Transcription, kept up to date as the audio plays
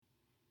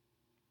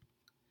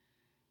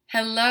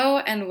Hello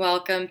and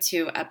welcome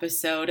to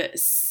episode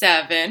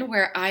 7,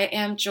 where I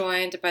am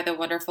joined by the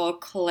wonderful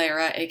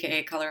Clara,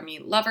 aka Color Me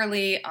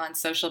Loverly, on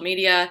social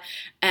media.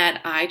 And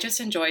I just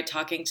enjoyed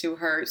talking to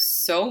her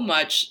so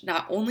much.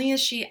 Not only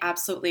is she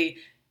absolutely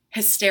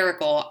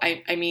hysterical,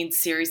 I mean,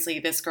 seriously,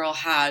 this girl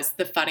has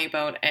the funny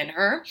bone in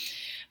her.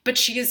 But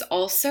she is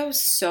also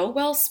so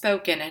well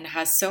spoken and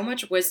has so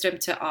much wisdom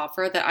to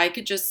offer that I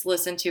could just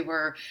listen to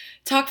her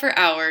talk for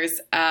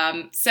hours.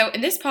 So,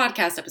 in this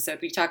podcast episode,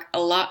 we talk a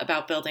lot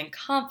about building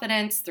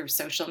confidence through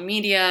social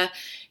media,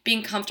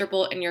 being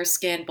comfortable in your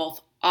skin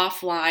both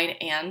offline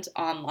and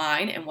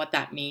online, and what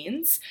that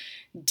means,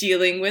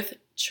 dealing with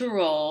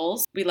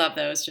trolls. We love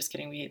those. Just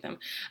kidding, we hate them.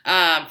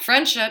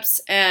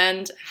 Friendships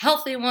and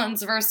healthy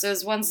ones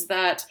versus ones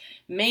that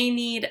may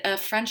need a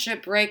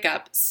friendship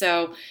breakup.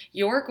 So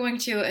you're going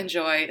to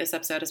enjoy this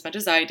episode as much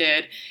as I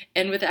did.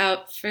 And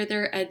without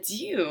further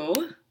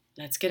ado,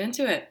 let's get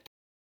into it.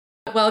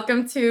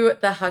 Welcome to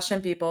the Hush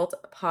and Be Bold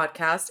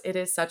podcast. It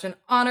is such an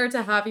honor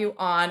to have you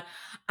on.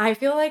 I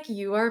feel like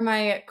you are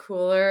my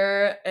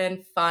cooler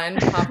and fun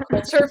pop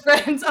culture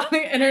friends on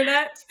the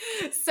internet.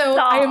 So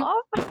I'm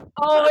Stop.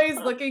 always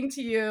looking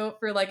to you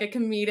for like a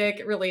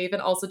comedic relief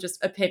and also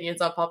just opinions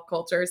on pop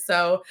culture.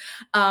 So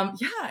yeah,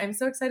 I'm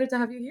so excited to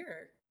have you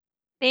here.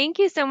 Thank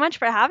you so much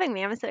for having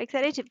me. I'm so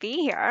excited to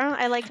be here.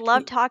 I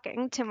love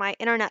talking to my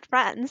internet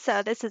friends,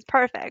 so this is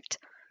perfect.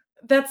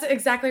 That's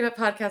exactly what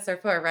podcasts are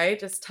for, right?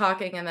 Just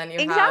talking and then you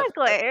have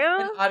Exactly.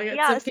 an audience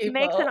of Yes,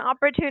 makes an people.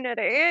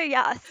 opportunity.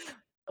 Yes.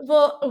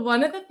 Well,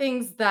 one of the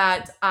things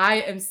that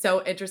I am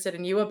so interested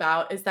in you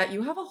about is that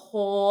you have a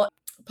whole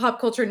pop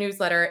culture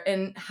newsletter.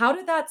 And how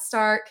did that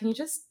start? Can you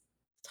just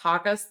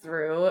talk us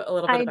through a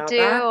little bit I about do.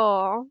 that?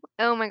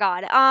 Oh my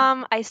God.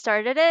 I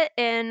started it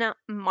in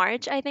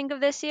March, I think, of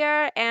this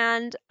year,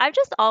 and I've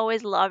just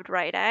always loved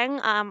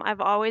writing.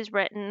 I've always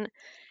written.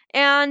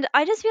 And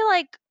I just feel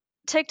like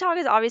TikTok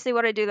is obviously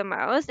what I do the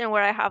most and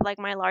where I have like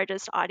my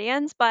largest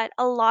audience, but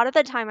a lot of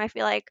the time I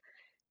feel like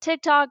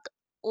TikTok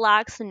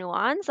lacks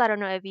nuance. I don't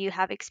know if you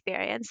have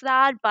experienced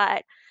that,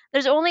 but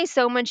there's only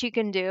so much you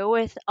can do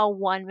with a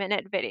 1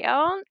 minute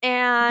video.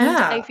 And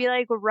I Yeah. feel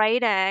like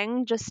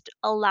writing just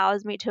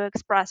allows me to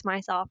express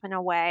myself in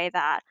a way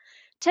that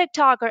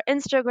TikTok or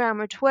Instagram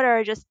or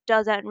Twitter just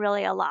doesn't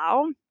really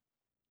allow.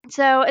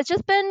 So it's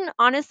just been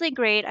honestly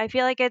great. I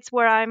feel like it's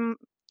where I'm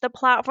the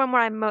platform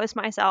where I'm most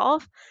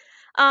myself.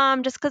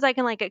 Just because I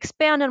can like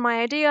expand on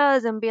my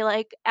ideas and be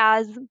like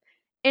as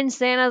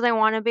insane as I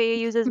want to be,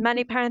 use as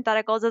many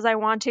parentheticals as I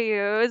want to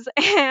use.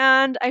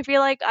 And I feel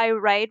like I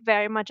write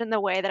very much in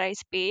the way that I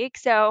speak.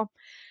 So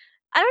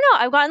I don't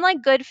know, I've gotten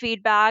like good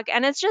feedback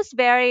and it's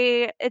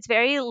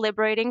very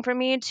liberating for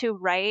me to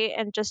write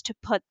and just to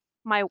put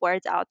my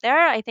words out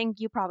there. I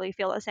think you probably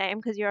feel the same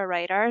because you're a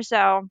writer.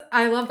 So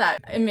I love that.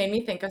 It made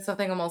me think of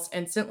something almost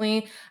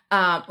instantly.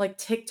 Like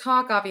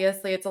TikTok,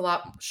 obviously, it's a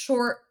lot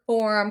short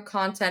form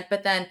content,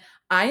 but then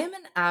I am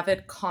an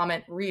avid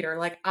comment reader.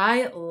 Like,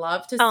 I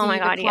love to oh see my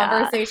the god, yes.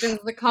 conversations,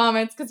 the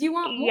comments, because you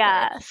want more.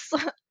 Yes.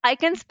 I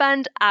can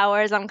spend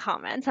hours on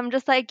comments. I'm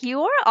just like,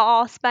 you are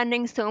all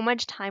spending so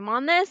much time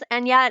on this,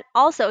 and yet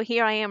also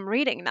here I am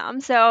reading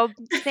them. So,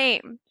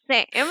 same,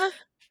 same.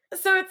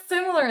 So it's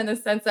similar in the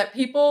sense that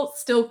people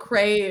still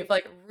crave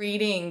like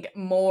reading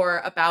more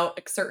about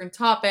a certain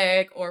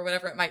topic or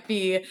whatever it might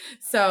be.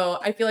 So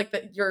I feel like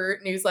that your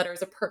newsletter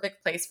is a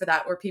perfect place for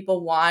that, where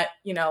people want,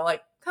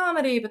 like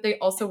comedy, but they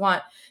also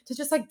want to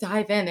just like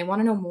dive in. They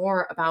want to know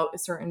more about a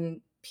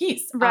certain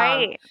piece.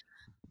 Right.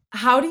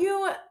 How do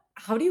you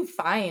how do you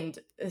find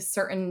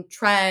certain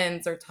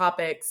trends or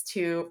topics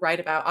to write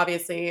about?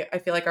 Obviously, I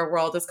feel like our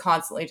world is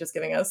constantly just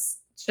giving us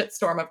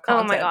shitstorm of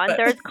Oh my content, god, but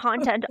there's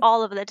content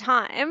all of the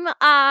time.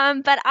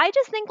 But I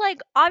just think like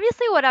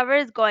obviously whatever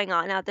is going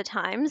on at the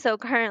time. So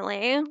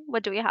currently,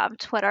 what do we have?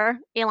 Twitter,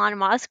 Elon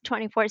Musk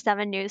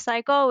 24/7 news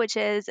cycle, which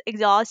is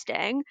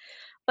exhausting.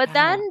 But yeah.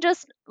 then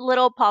just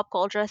little pop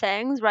culture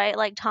things, right?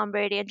 Like Tom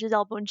Brady and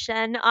Giselle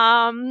Bundchen.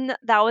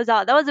 That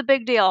was a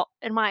big deal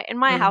in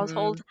my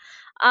household.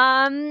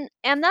 Mhm.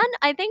 And then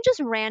I think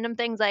just random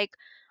things like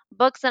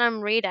books that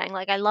I'm reading.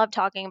 Like I love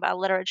talking about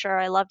literature.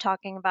 I love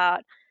talking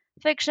about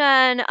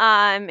fiction.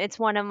 It's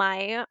one of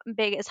my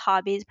biggest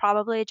hobbies,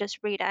 probably just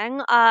reading.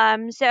 So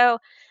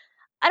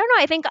I don't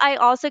know. I think I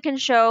also can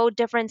show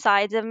different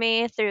sides of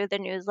me through the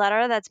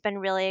newsletter. That's been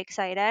really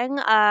exciting.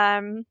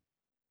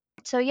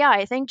 So yeah,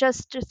 I think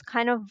just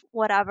kind of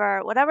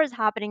whatever's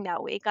happening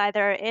that week,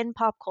 either in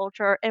pop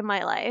culture or in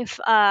my life,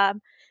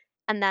 and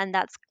then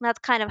that's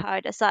kind of how I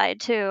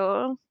decide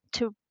to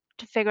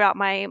to figure out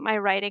my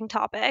writing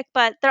topic.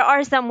 But there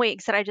are some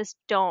weeks that I just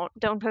don't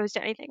post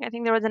anything. I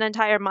think there was an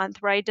entire month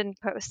where I didn't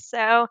post,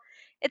 so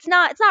it's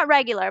not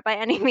regular by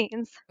any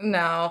means.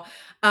 No.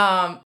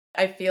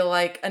 I feel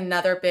like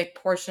another big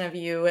portion of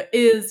you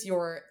is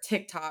your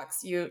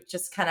TikToks. You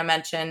just kind of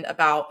mentioned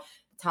about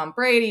Tom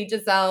Brady,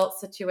 Giselle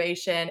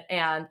situation.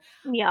 And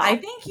Yeah. I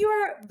think you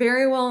are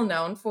very well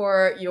known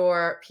for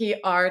your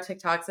PR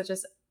TikToks that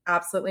just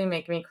absolutely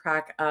make me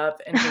crack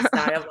up and just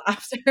die of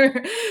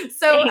laughter.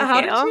 So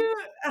Thank you.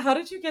 how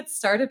did you get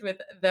started with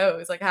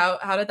those? Like,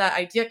 how did that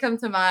idea come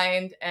to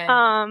mind, and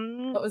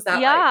what was that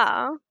like?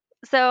 Yeah.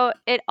 So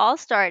it all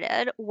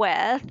started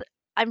with,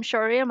 I'm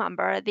sure you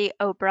remember the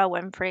Oprah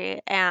Winfrey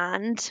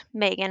and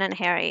Meghan and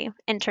Harry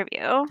interview,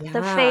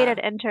 the Yeah. fated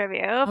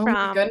interview Oh my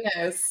from, I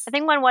goodness.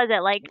 think when was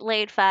it? Like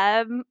late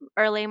Feb,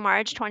 early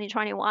March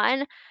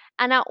 2021.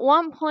 And at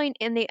one point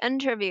in the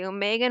interview,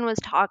 Meghan was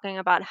talking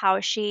about how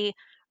she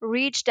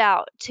reached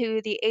out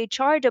to the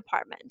HR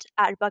department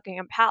at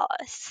Buckingham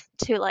Palace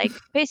to like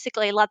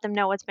basically let them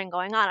know what's been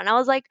going on. And I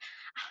was like,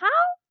 how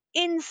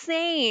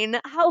insane,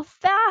 how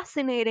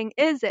fascinating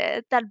is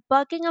it that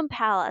Buckingham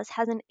Palace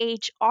has an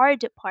HR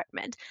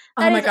department?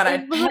 Oh That my is god,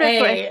 I'd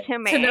ludicrous pay to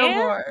to know me,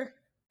 more.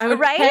 I would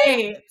right?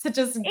 pay to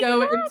just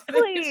go into the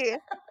Exactly.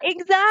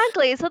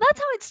 Exactly. So that's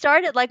how it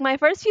started. Like my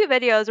first few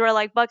videos were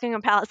like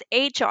Buckingham Palace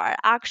HR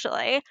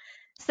actually.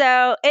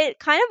 So it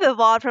kind of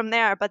evolved from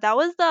there, but that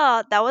was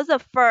the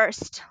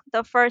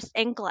first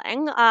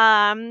inkling.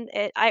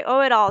 I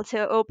owe it all to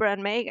Oprah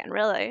and Meghan,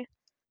 really.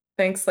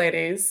 Thanks,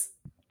 ladies.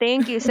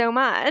 Thank you so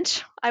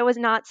much. I was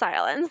not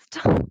silenced.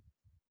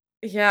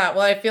 Yeah,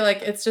 well, I feel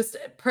like it's just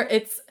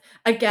it's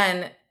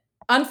again,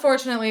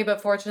 unfortunately,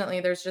 but fortunately,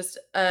 there's just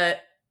a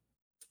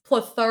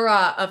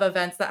plethora of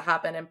events that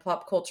happen in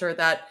pop culture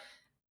that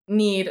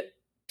need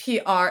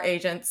PR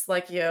agents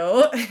like you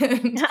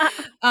and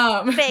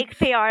um Fake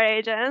PR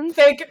agents.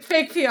 fake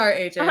PR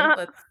agent.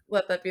 Let's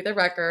let that be the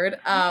record.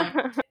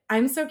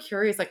 I'm so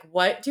curious, like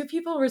what do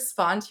people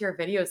respond to your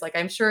videos? Like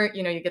I'm sure,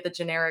 you get the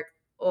generic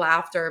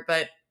laughter,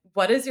 but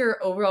what is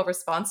your overall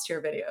response to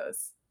your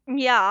videos?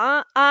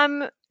 Yeah,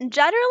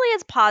 generally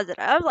it's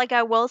positive. Like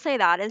I will say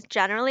that is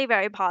generally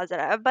very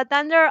positive. But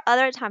then there are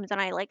other times when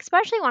I like,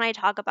 especially when I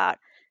talk about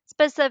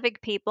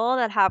specific people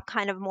that have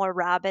kind of more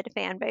rabid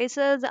fan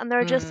bases, and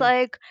they're just Mm,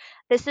 like,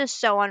 this is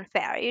so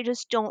unfair. You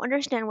just don't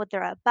understand what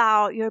they're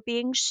about. You're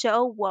being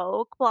so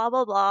woke, blah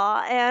blah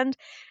blah. And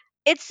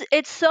it's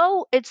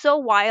so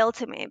wild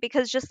to me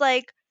because just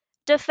like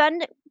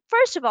defend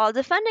first of all,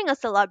 defending a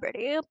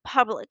celebrity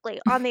publicly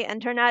on the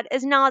internet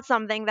is not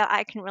something that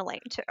I can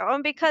relate to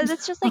because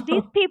it's just like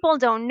these people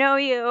don't know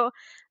you.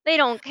 They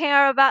don't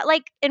care about,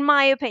 like, in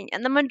my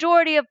opinion, the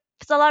majority of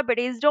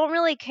celebrities don't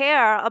really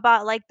care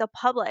about like the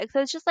public.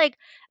 So it's just like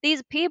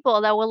these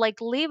people that will like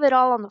leave it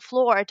all on the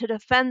floor to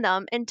defend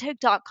them in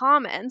TikTok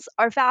comments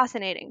are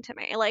fascinating to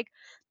me. Like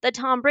the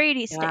Tom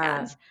Brady yeah.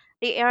 stands,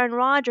 the Aaron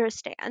Rodgers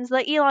stands,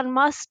 the Elon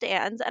Musk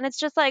stands, and it's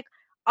just like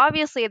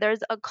obviously there's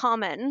a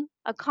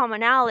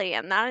commonality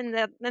in that, and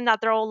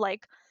that they're all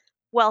like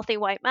wealthy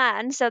white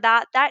men, so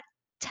that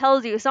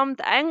tells you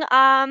something. But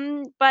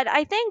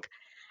I don't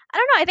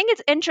know, I think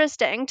it's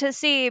interesting to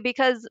see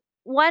because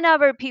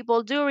whenever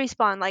people do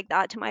respond like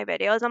that to my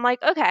videos, I'm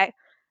like, okay,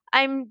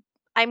 I'm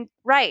I'm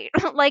right.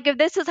 Like if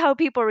this is how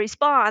people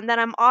respond, then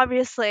I'm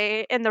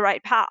obviously in the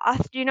right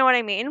path. Do you know what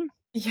I mean?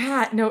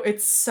 Yeah, no,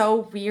 it's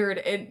so weird,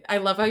 and I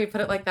love how you put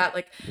it like that,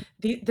 like,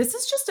 this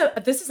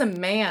is a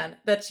man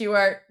that you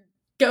are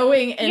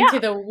going into Yeah,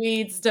 the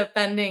weeds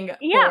defending for,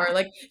 yeah.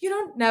 like, you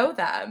don't know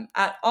them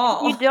at You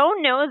all.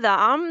 don't know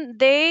them.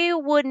 They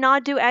would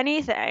not do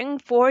anything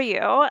for you.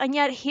 And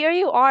yet here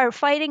you are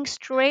fighting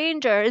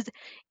strangers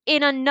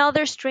in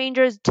another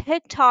stranger's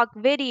TikTok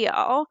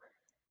video.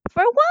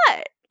 For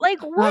what? Like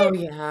Oh, what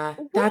yeah,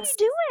 what are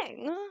you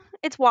doing?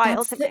 It's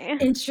wild that's to me.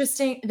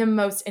 the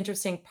most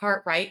interesting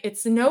part, right?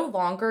 It's no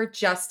longer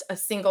just a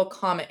single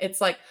comment,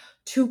 it's like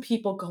 2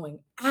 people going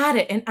at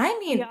it, and I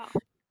mean Yeah.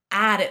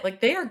 at it, like,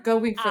 they are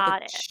going for the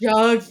At it.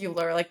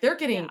 jugular, like, they're Yeah.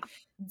 getting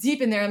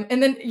deep in there,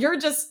 and then you're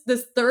just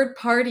this third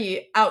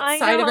party I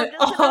outside know, of I'm it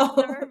just an all.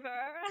 observer.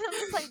 I'm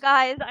just like,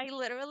 guys, I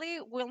literally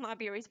will not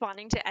be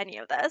responding to any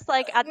of this.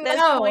 Like at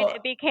this point No.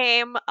 it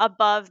became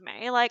above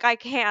me. Like I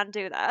can't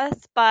do this.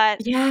 But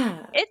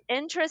Yeah. it's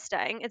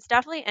interesting. It's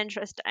definitely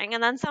interesting.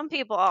 And then some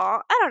people,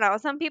 I don't know,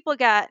 some people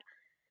get,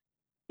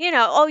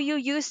 oh, you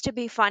used to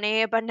be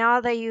funny, but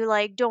now that you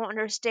like don't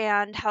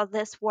understand how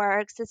this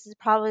works, this is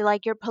probably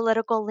like your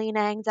political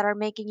leanings that are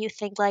making you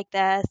think like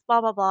this,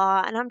 blah blah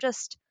blah. And I'm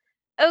just,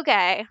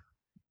 okay,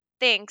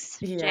 thanks,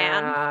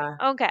 Jan. Yeah.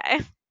 Okay.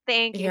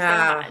 Thank you so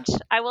Yeah. much.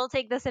 I will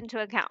take this into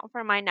account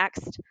for my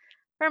next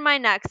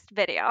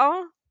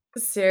video.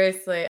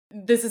 Seriously.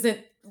 This isn't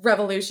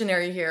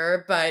revolutionary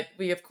here, but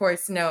we, of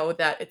course, know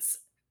that it's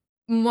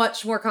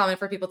much more common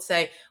for people to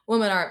say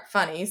women aren't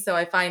funny, so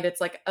I find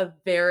it's, like, a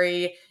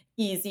very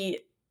easy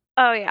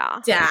Oh yeah.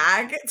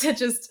 dag to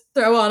just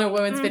throw on a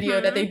woman's video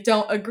that they Mhm.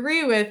 don't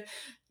agree with,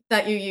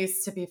 that you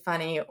used to be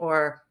funny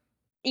or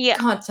Yeah.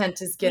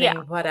 content is Yeah.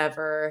 getting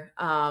whatever,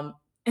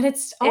 and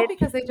it's all It's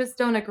because they just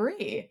don't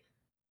agree.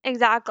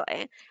 exactly.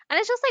 And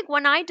it's just like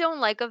when I don't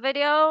like a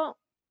video,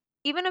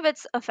 even if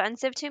it's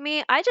offensive to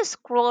me, I just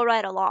scroll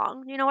right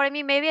along. You know what I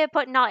mean? Maybe I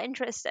put not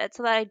interested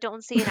so that I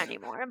don't see it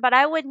anymore. But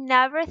I would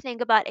never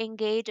think about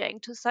engaging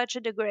to such a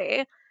degree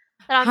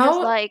that I'm just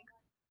How like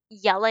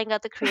yelling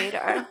at the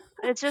creator.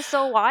 It's just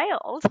so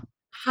wild.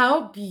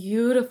 how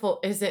beautiful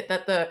is it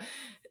that the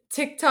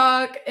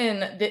TikTok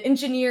and the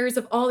engineers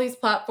of all these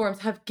platforms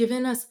have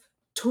given us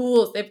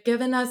tools. They've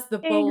given us the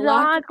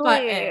block Exactly.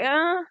 button.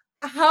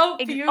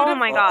 How Oh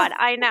my beautiful. god,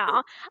 I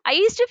know. I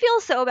used to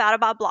feel so bad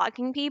about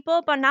blocking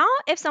people, but now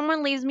if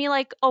someone leaves me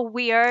like a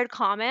weird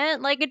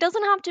comment, like it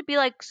doesn't have to be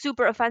like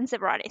super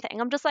offensive or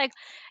anything. I'm just like,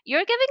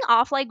 you're giving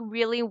off like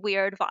really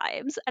weird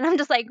vibes, and I'm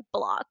just like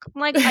block.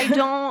 I'm like, I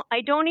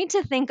don't need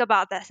to think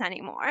about this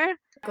anymore.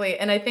 Exactly,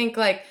 and I think,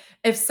 like,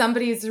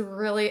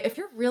 if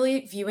you're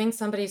really viewing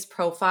somebody's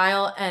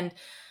profile, and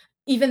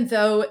even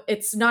though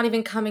it's not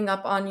even coming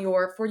up on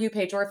your For You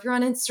page, or if you're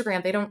on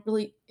Instagram, they don't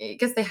really, I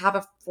guess they have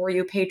a For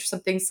You page,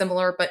 something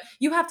similar, but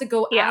you have to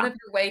go out Yeah. of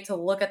your way to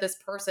look at this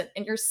person,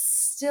 and you're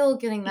still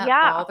getting that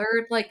Yeah,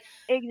 bothered, like,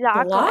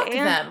 block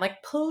exactly. them,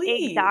 like,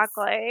 please.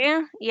 Exactly.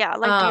 Yeah,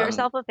 like do Um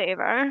yourself a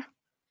favor.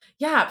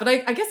 Yeah, but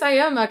I guess I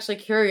am actually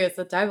curious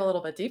to dive a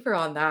little bit deeper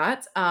on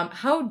that.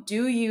 How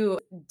do you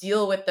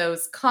deal with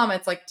those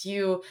comments? Like, do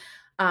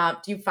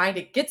you find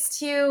it gets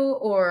to you,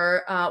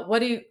 or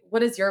what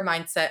is your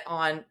mindset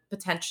on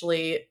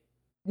potentially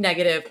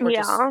negative or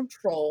just Yeah.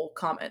 troll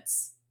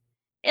comments?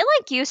 It,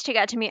 like, used to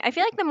get to me. I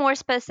feel like the more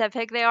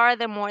specific they are,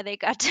 the more they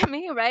get to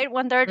me, right?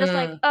 When they're just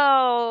like, Mm,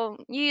 "Oh,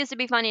 you used to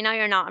be funny, now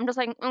you're not." I'm just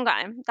like,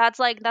 "Okay, that's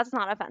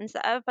not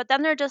offensive." But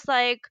then they're just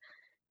like,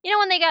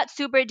 when they get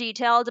super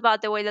detailed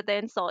about the way that they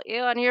insult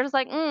you, and you're just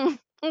like,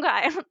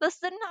 okay, this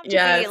didn't have to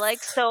be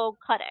like yes. so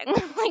cutting.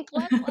 Like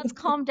let's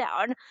calm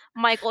down,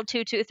 Michael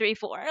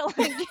 2234."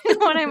 Like, do you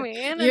know what I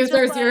mean? It's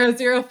just User like,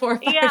 00456.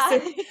 yeah,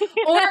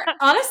 Or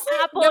honestly,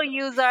 no, Apple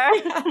user.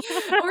 yeah,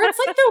 or it's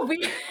like the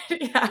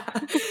weird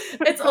yeah.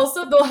 It's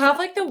also they'll have,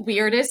 like, the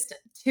weirdest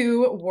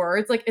 2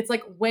 words, like, it's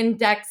like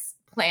Windex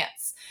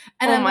plants,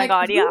 and Oh I'm my like,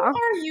 god, "Who yeah.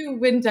 are you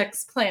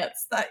Windex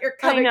plants that you're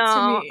I coming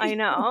to know, I me?"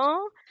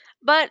 know.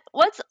 But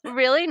what's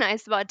really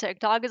nice about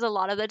TikTok is a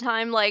lot of the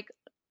time, like,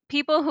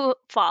 people who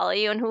follow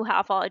you and who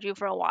have followed you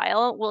for a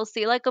while will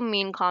see like a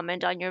mean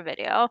comment on your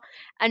video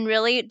and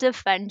really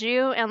defend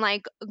you and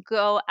like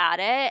go at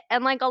it.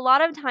 And like a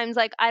lot of times,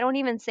 like, I don't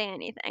even say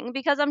anything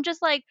because I'm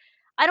just like,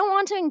 I don't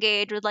want to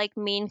engage with like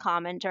mean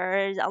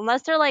commenters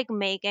unless they're like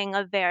making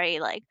a very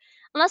like,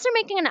 unless they're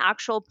making an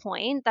actual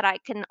point that I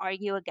can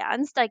argue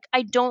against. Like,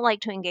 I don't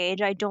like to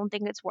engage. I don't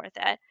think it's worth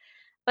it.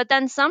 But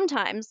then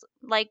sometimes,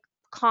 like,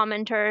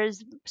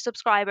 commenters,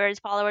 subscribers,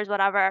 followers,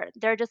 whatever,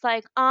 they're just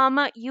like,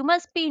 you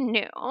must be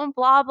new,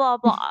 blah, blah,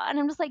 blah. And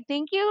I'm just like,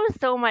 thank you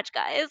so much,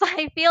 guys.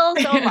 I feel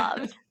so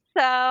loved.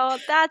 So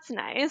that's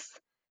nice.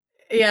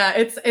 Yeah,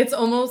 it's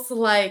almost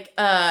like,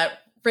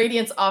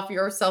 radiance off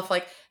yourself,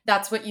 like,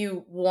 that's what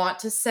you want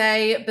to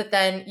say, but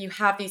then you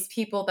have these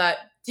people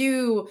that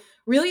do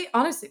really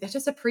honestly, they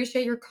just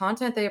appreciate your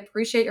content, they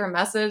appreciate your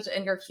message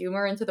and your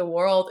humor into the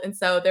world, and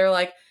so they're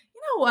like,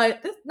 "You know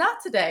what? This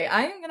not today.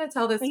 I am gonna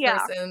tell this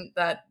Yeah, person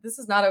that this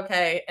is not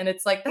okay," and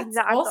it's like, that's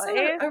also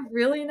exactly. a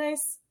really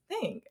nice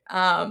thing.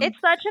 It's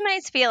such a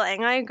nice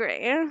feeling, I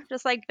agree.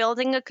 Just, like,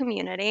 building a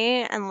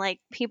community and, like,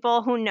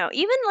 people who know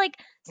even,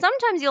 like,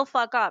 sometimes you'll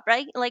fuck up,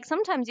 right? Like,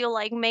 sometimes you'll,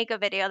 like, make a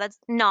video that's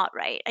not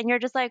right, and you're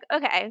just like,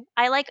 "Okay,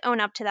 I, like, own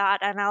up to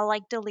that, and I'll,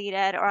 like, delete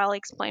it, or I'll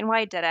explain why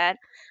I did it.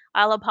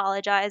 I'll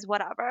apologize,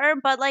 whatever."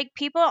 But, like,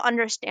 people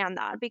understand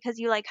that because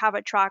you, like, have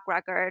a track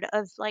record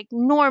of, like,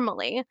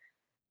 normally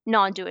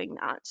not doing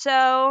that.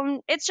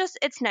 So,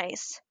 it's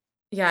nice.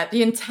 Yeah,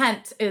 the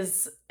intent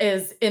is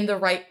in the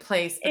right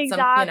place,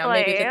 but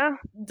maybe Exactly. the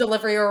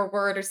delivery or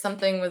word or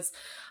something was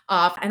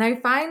off. And I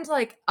find,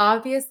 like,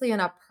 obviously in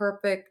a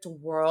perfect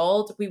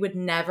world, we would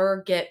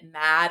never get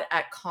mad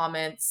at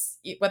comments,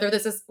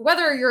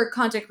 whether you're a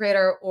content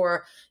creator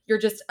or you're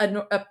just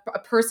a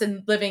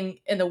person living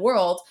in the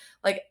world.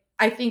 Like,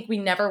 I think we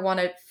never want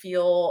to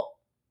feel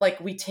like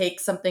we take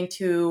something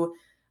too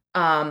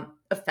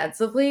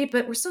offensively,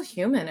 but we're still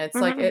human. It's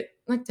like Mhm.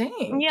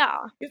 dang,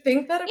 Yeah. you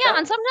think that Yeah, about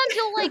and sometimes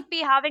you'll, me? like,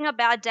 be having a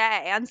bad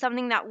day and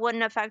something that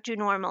wouldn't affect you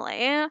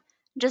normally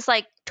just,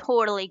 like,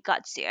 totally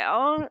guts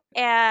you,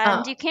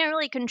 and Oh, you can't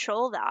really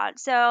control that,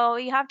 so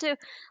you have to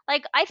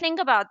like, I think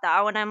about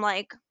that when I'm,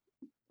 like,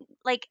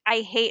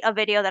 I hate a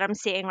video that I'm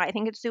seeing, or I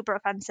think it's super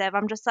offensive.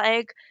 I'm just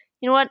like,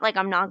 "You know what? Like,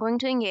 I'm not going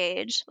to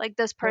engage. Like,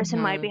 this person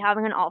might be mhm.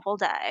 having an awful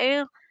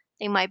day.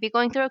 They might be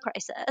going through a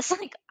crisis."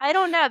 Like, I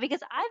don't know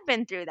because I've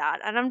been through that,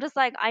 and I'm just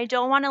like, I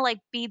don't wanna, like,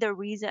 be the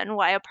reason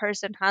why a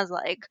person has,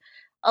 like,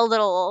 a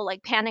little,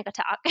 like, panic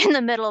attack in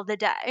the middle of the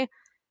day.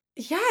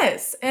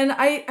 Yes, and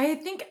I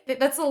think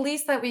that's the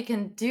least that we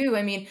can do.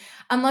 I mean,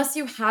 unless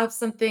you have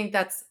something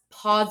that's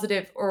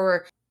positive,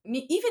 or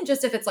even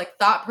just if it's, like,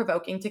 thought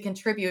provoking to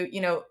contribute,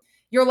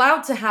 you're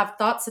allowed to have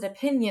thoughts and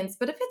opinions,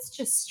 but if it's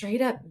just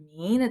straight up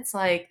mean, it's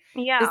like,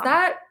 is Yeah.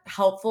 that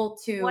helpful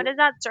What to is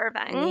that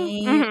serving?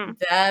 me, Mhm.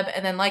 Deb?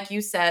 And then, like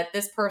you said,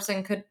 this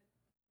person could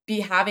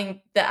be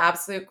having the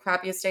absolute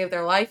crappiest day of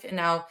their life, and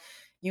now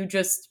you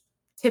just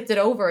tipped it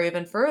over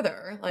even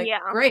further. Like, Yeah.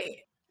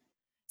 great.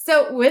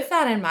 So, with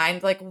that in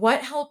mind, like,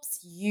 what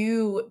helps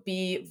you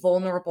be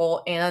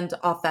vulnerable and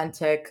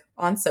authentic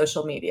on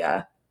social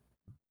media?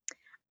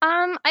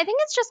 I think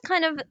it's just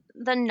kind of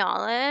the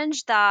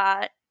knowledge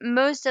that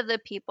most of the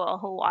people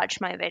who watch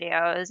my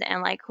videos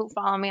and like who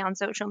follow me on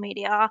social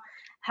media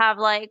have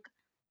like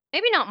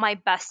maybe not my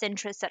best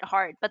interests at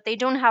heart, but they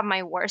don't have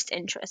my worst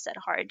interests at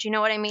heart. Do you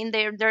know what I mean?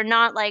 They're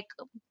not like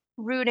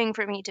rooting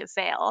for me to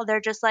fail.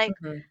 They're just like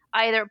Mhm.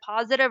 either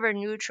positive or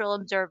neutral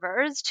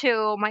observers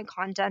to my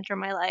content or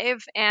my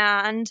life.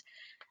 And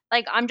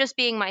like I'm just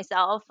being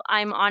myself.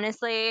 I'm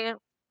honestly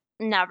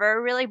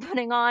never really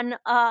putting on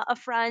a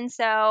front.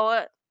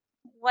 So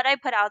what I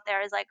put out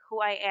there is like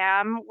who I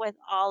am with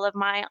all of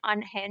my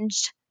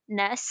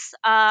unhingedness.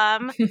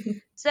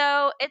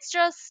 So it's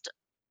just,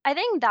 I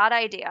think that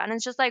idea, and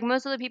it's just like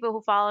most of the people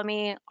who follow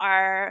me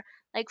are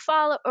like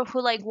follow or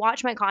who like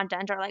watch my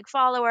content are like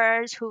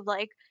followers who've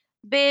like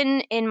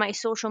been in my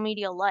social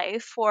media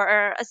life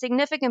for a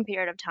significant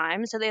period of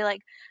time. So they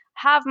like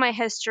have my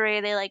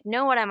history, they like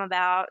know what I'm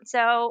about.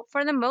 So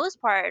for the most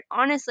part,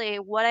 honestly,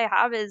 what I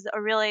have is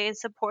a really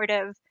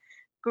supportive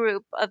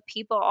group of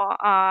people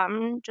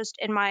just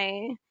in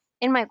my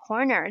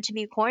corner to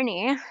be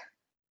corny.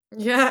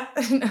 Yeah,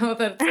 no,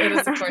 it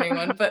is a corny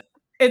one, but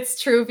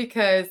it's true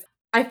because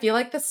I feel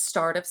like the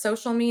start of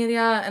social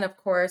media, and of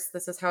course,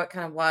 this is how it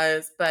kind of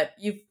was, but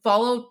you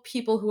follow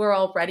people who are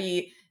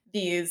already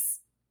these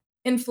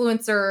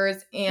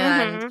influencers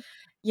and, Mhm.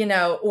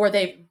 or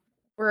they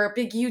were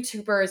big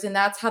YouTubers and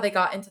that's how they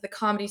got into the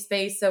comedy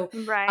space. So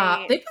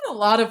Right. they put a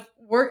lot of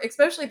work,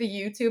 especially the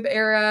YouTube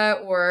era,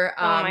 or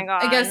Oh my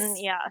I god,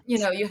 guess, yes.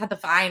 you had the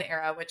Vine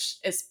era, which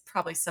is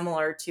probably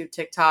similar to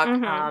TikTok.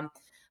 Mhm.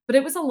 But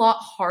it was a lot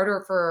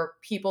harder for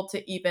people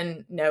to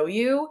even know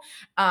you.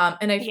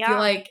 And I feel Yeah.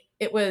 like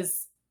it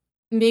was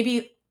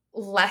maybe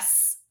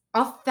less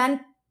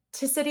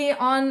authenticity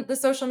on the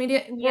social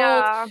media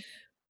world. Yeah.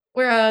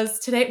 Whereas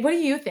today, what do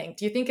you think?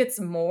 Do you think it's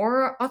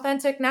more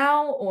authentic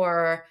now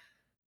or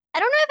I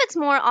don't know if it's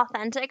more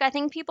authentic. I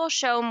think people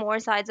show more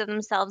sides of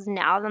themselves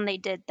now than they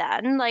did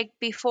then. Like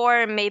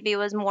before, maybe it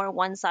was more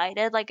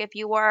one-sided. Like if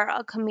you were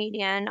a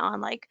comedian on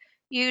like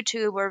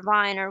YouTube or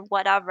Vine or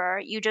whatever,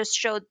 you just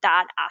showed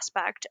that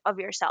aspect of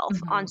yourself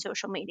on Mhm,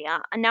 social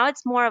media. And now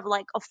it's more of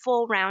like a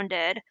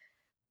full-rounded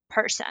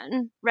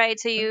person, right?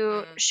 So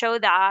you mhm. show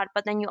that,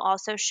 but then you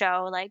also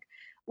show like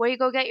where you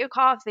go get your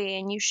coffee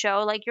and you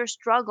show like your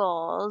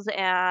struggles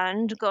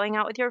and going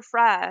out with your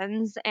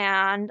friends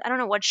and I don't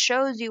know what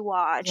shows you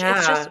watch.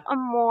 It's just Yeah, a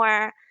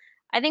more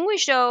I think we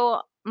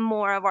show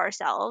more of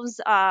ourselves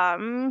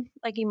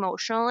like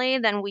emotionally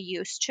than we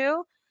used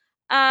to.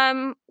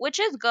 Which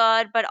is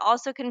good, but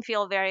also can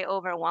feel very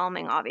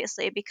overwhelming,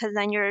 obviously, because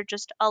then you're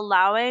just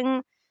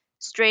allowing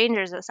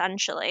strangers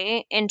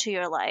essentially into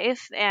your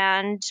life,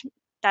 and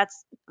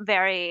that's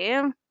very,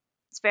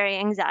 it's very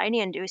anxiety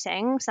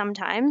inducing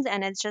sometimes,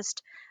 and it's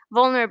just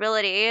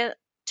vulnerability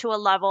to a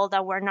level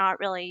that we're not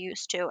really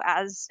used to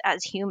as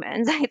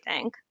humans, I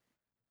think.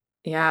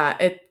 yeah,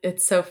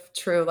 it's so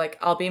true, like,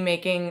 I'll be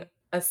making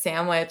a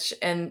sandwich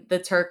and the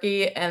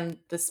turkey and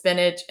the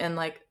spinach and,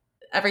 like,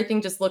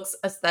 everything just looks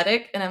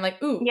aesthetic, and I'm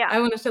like, "Ooh, Yeah, I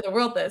wanna show the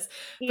world this."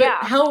 But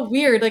yeah. how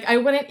weird, like, I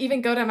wouldn't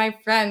even go to my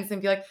friends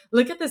and be like,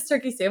 "Look at this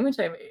turkey sandwich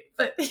I made,"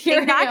 but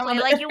here I am on Exactly,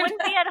 the like, you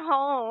wouldn't be internet. at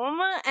home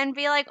and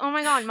be like, "Oh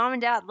my god, mom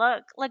and dad,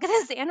 look at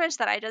this sandwich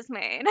that I just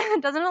made.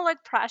 Doesn't it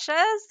look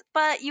precious?"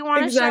 But you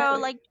wanna show,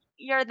 Exactly. like,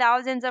 your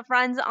thousands of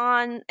friends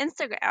on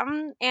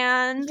Instagram,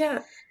 and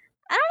Yeah,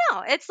 I don't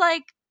know, it's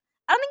like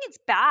I don't think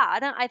it's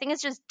bad, I think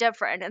it's just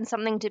different and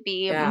something to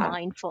be yeah,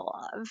 mindful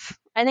of.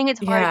 I think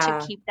it's hard to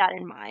yeah. keep that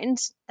in mind,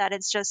 that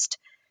it's just,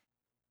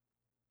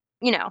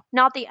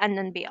 not the end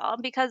and be all,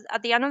 because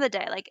at the end of the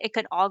day, like, it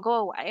could all go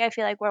away. I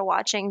feel like we're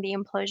watching the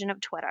implosion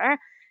of Twitter.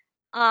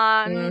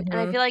 And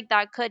I feel Mhm. like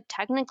that could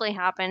technically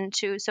happen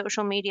to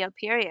social media,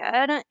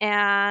 period.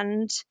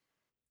 And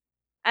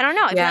I don't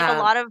know. I feel like a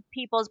Yeah, lot of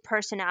people's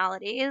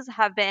personalities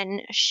have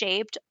been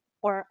shaped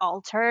or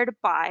altered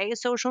by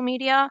social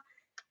media.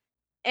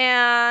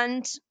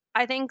 And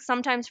I think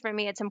sometimes for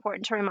me, it's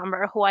important to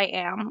remember who I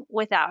am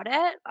without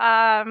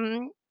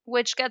it,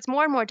 which gets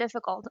more and more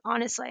difficult,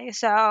 honestly.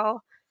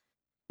 So,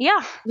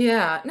 yeah,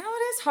 yeah. No,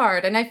 it is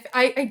hard, and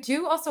I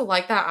do also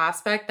like that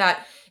aspect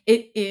that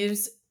it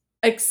is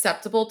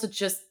acceptable to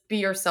just be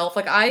yourself.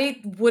 Like,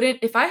 I wouldn't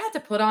if I had to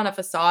put on a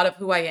facade of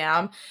who I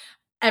am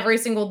every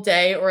single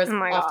day or oh as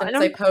my often God.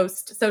 as I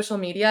post social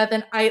media,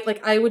 then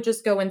I would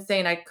just go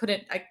insane. I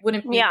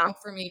wouldn't be Yeah, good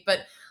for me,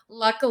 but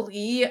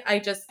luckily, I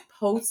just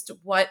post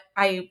what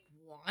I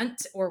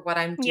want or what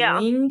I'm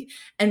yeah, doing,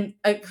 and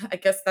I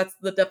guess that's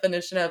the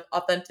definition of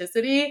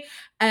authenticity,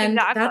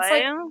 and that's,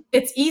 exactly. like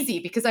it's easy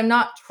because I'm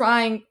not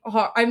trying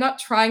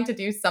to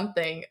do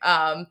something,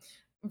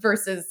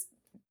 versus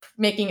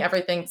making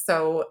everything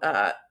so,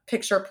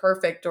 picture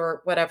perfect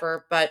or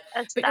whatever, but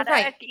you're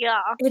right. Aesthetic.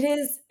 Yeah. It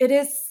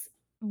is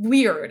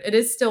weird. It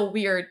is still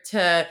weird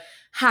to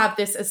have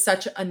this as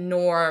such a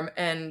norm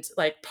and,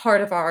 like,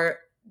 part of our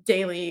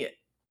daily,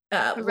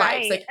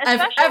 lives, Right, like,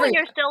 especially when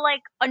you're everyone. still,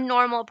 like, a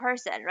normal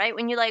person, right?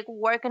 When you, like,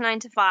 work a 9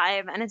 to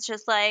 5 and it's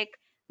just, like,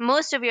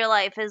 most of your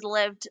life is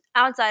lived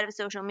outside of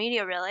social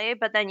media really,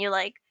 but then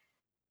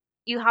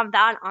you have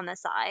that on the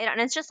side, and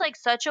it's just, like,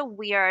 such a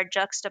weird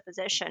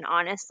juxtaposition,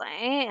 honestly,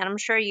 and I'm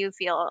sure you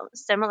feel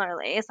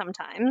similarly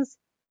sometimes.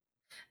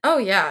 Oh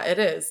yeah, it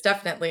is.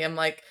 Definitely. I'm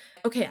like,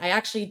 okay, I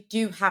actually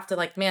do have to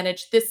like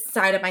manage this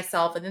side of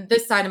myself and then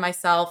this side of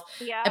myself,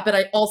 but Yeah.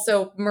 I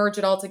also merge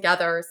it all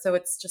together. So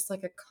it's just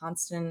like a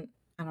constant,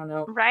 I don't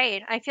know,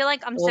 Right. I feel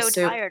like I'm bowl so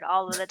soup. tired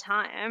all of the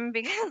time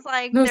because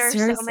like No, there's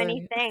so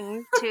many seriously.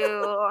 things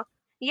to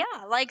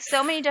yeah, like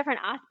so many different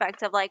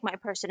aspects of like my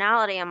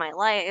personality and my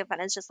life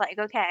and it's just like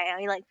okay,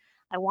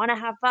 I want to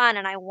have fun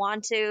and I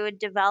want to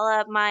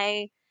develop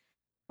my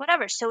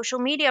whatever social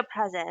media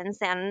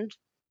presence and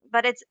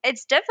but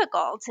it's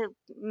difficult to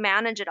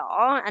manage it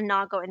all and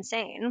not go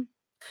insane.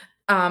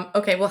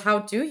 Okay, well, how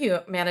do you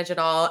manage it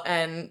all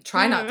and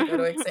try not to go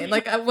to Mm. insane?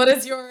 Like, what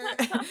is your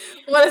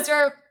what is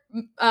your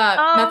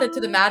method to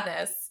the um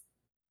madness?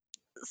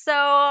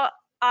 so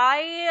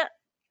I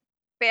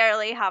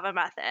barely have a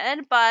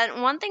method, but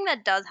one thing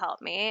that does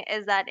help me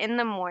is that in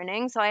the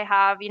morning, so I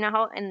have, you know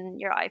how in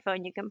your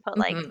iPhone you can put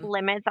like Hmm.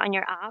 limits on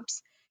your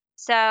apps.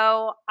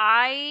 So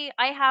I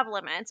have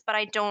limits, but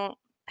I don't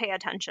pay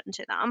attention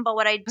to them. But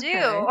what I do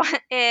Okay.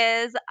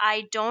 is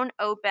I don't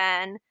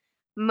open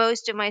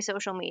most of my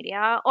social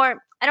media or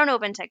I don't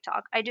open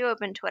TikTok. I do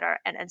open Twitter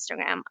and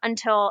Instagram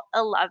until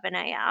 11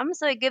 a.m.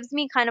 So it gives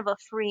me kind of a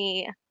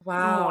free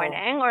Wow.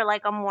 morning or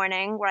like a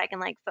morning where I can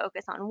like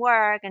focus on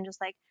work and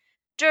just like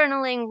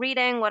journaling,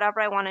 reading,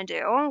 whatever I want to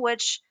do,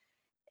 which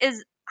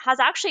is has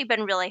actually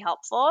been really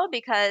helpful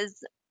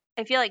because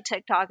I feel like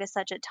TikTok is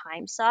such a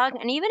time suck.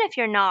 And even if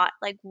you're not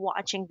like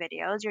watching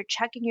videos, you're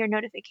checking your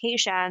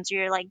notifications,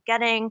 you're like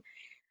getting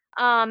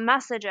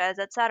messages,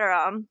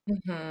 etc.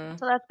 Hmm.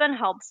 So that's been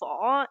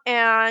helpful.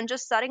 And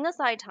just setting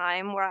aside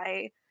time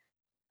where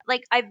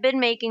I've been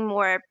making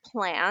more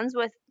plans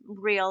with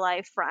real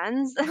life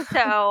friends. So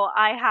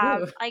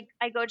Ooh.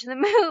 I go to the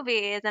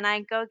movies and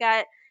I go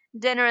get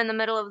dinner in the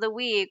middle of the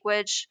week,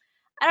 which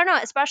I don't know,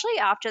 especially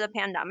after the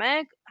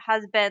pandemic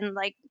has been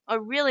like a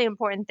really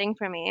important thing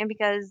for me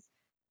because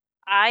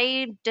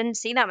I didn't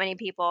see that many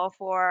people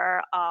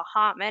for a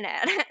hot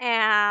minute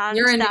and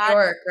You're in New that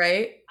York,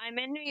 right? I'm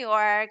in New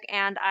York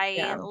and I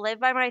Yeah. live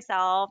by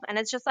myself and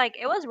it's just like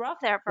it was rough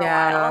there for a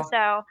while. Yeah.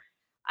 So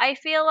I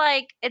feel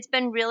like it's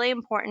been really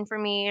important for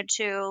me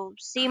to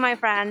see my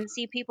friends,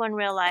 see people in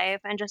real life,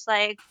 and just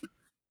like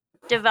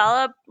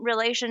develop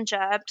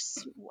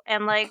relationships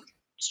and like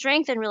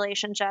strengthen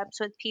relationships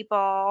with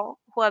people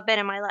who have been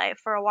in my life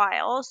for a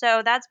while.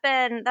 So that's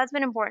been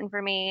important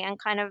for me and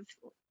kind of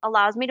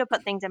allows me to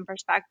put things in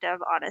perspective,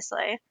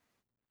 honestly.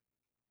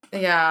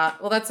 Yeah.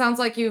 Well, that sounds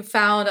like you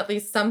found at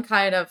least some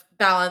kind of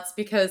balance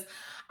because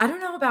I don't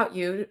know about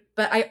you,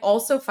 but I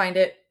also find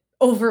it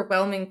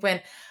overwhelming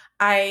when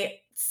I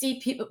see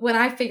people, when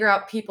I figure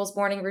out people's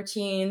morning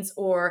routines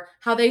or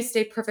how they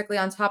stay perfectly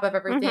on top of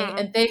everything. Mhm.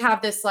 And they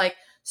have this like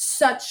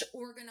such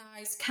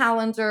organized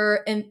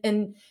calendar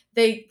and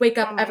they wake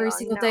Oh up my every god,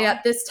 single day no.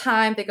 at this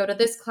time, they go to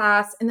this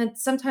class. And then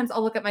sometimes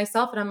I'll look at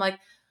myself and I'm like,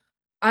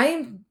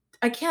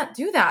 I can't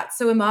do that.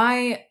 So am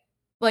I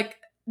like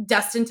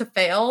destined to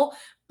fail?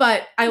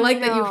 But I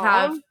like that you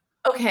have No.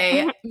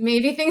 okay,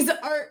 maybe things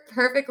aren't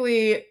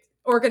perfectly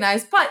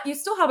organized, but you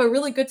still have a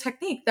really good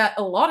technique that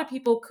a lot of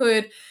people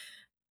could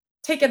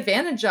take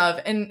advantage of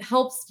and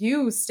helps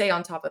you stay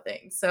on top of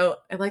things. So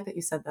I like that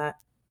you said that.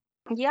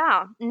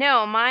 Yeah.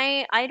 No,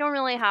 my I don't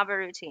really have a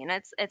routine.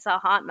 It's a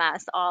hot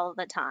mess all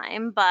the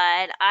time,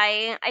 but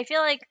I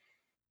feel like,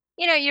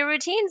 your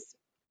routines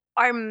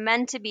are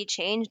meant to be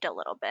changed a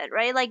little bit,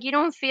 right? Like you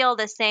don't feel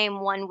the same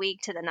one week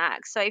to the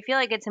next. So I feel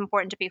like it's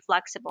important to be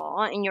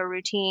flexible in your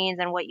routines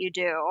and what you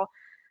do.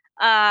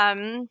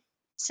 Um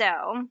so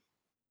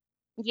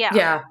yeah.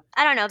 Yeah,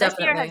 I don't know. This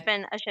year has definitely.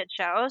 been a shit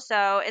show,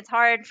 so it's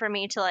hard for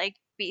me to like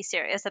be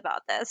serious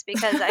about this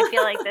because I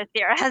feel like this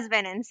year has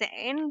been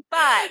insane,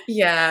 but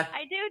Yeah.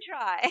 I do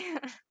try.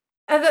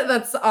 And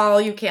that's all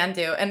you can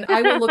do. And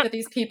I will look at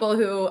these people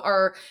who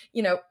are,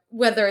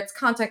 whether it's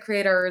content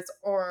creators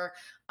or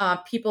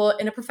people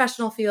in a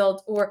professional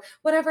field or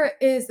whatever it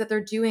is that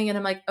they're doing. And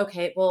I'm like,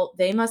 okay, well,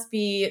 they must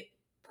be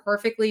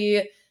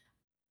perfectly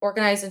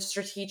organized and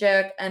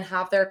strategic and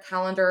have their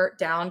calendar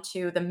down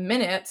to the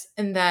minute.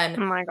 And then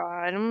Oh my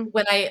god.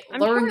 when I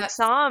I'm sure learn that,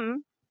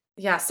 some.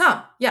 yeah,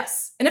 some,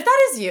 yes. And if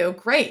that is you,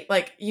 great.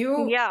 Like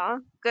you Yeah,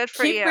 good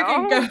for keep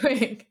freaking you.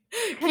 going.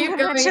 Keep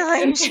going.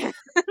 And Congratulations.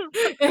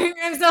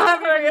 I'm so That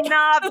happy for would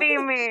not you. be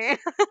me.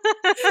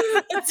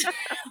 It's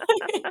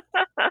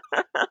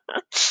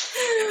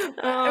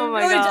Oh I'm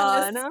my really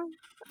jealous, god.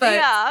 but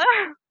Yeah.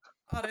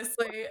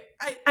 honestly,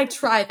 I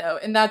try though,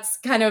 and that's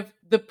kind of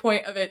the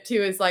point of it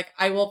too, is like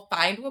I will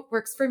find what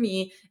works for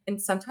me,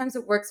 and sometimes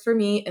it works for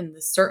me in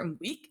the certain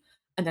week,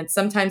 and then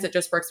sometimes it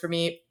just works for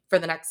me for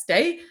the next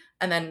day,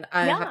 and then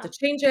I have to Yeah,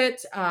 change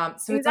it.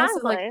 So it's also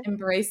like exactly.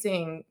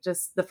 embracing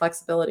just the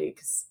flexibility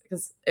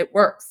because it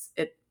works.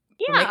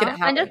 We're making Yeah, it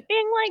and just happen.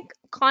 being, like,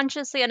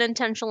 consciously and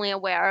intentionally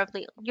aware of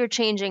the your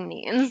changing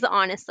needs,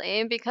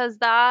 honestly, because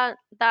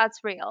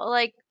that's real.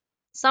 Like,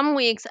 some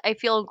weeks I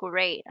feel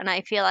great and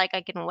I feel like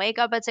I can wake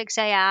up at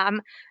 6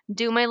 a.m.,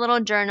 do my little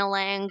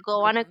journaling,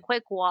 go on a Mhm.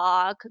 quick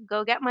walk,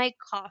 go get my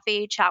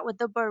coffee, chat with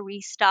the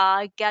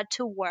barista, get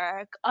to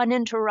work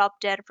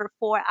uninterrupted for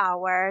 4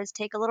 hours,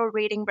 take a little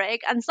reading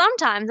break. And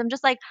sometimes I'm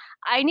just like,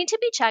 I need to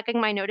be checking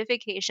my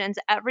notifications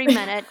every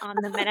minute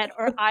on the minute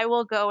or I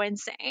will go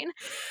insane.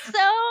 So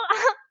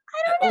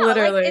I don't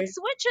know, like it Literally.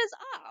 switches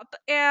up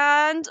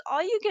and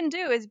all you can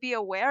do is be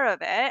aware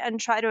of it and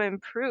try to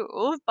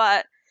improve.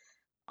 But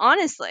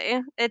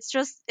honestly, it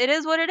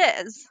is what it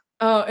is.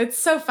 Oh, it's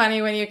so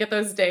funny when you get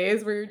those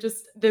days where you're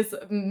just this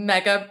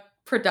mega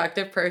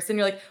productive person.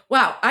 You're like,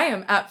 "Wow, I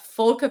am at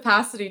full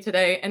capacity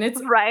today," and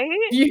it's Right?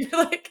 you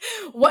like,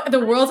 "What? The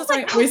I'm world just is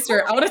like, my "Oh,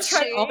 oyster. I wanna look at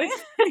try all she." these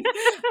things."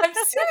 I'm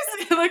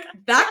seriously like,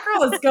 that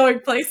girl is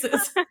going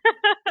places.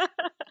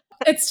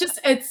 It's just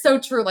it's so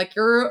true, like,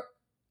 your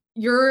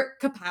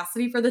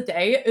capacity for the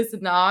day is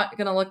not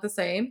gonna look the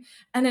same,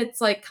 and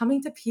it's, like,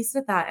 coming to peace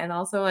with that and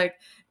also, like,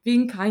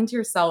 being kind to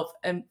yourself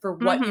and for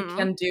what you Mhm.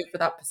 can do for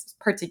that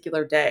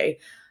particular day.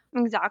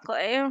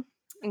 Exactly.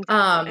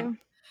 Um, Exactly.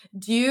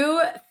 do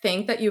you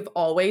think that you've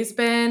always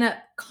been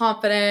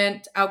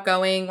confident,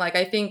 outgoing? Like,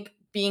 I think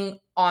being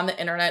on the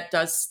internet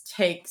does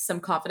take some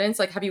confidence.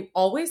 Like, have you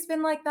always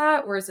been like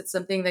that, or is it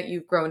something that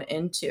you've grown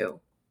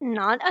into?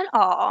 Not at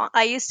all.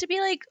 I used to be,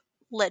 like,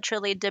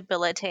 literally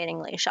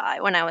debilitatingly shy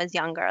when I was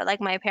younger.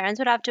 Like, my parents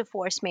would have to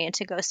force me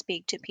to go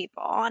speak to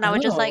people, and I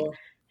would just, like, Oh.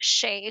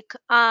 shake.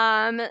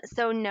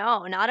 So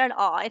no, not at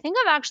all. I think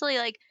I've actually,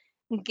 like,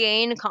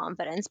 gained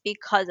confidence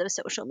because of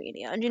social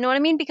media. Do you know what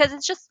I mean? Because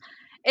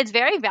it's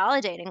very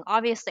validating,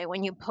 obviously,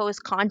 when you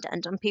post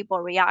content and people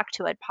react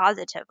to it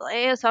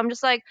positively. So I'm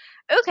just like,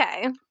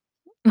 "Okay,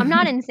 I'm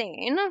not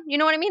insane." You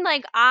know what I mean?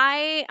 Like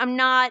I am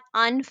not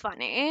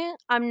unfunny.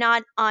 I'm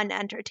not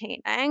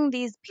unentertaining.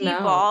 These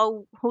No.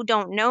 people who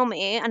don't know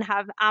me and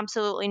have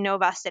absolutely no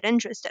vested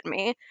interest in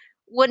me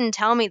wouldn't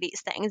tell me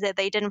these things if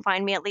they didn't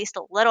find me at least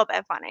a little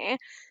bit funny.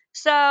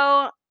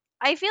 So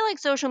I feel like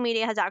social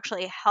media has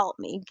actually helped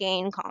me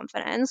gain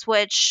confidence,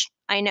 which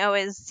I know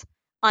is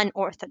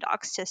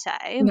unorthodox to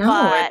say,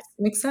 No, it but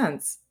makes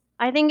sense.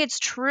 I think it's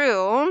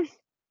true.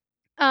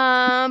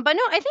 But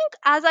no, I think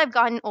as I've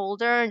gotten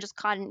older and just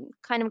kind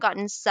of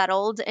gotten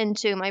settled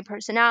into my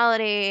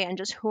personality and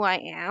just who I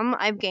am,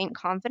 I've gained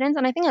confidence,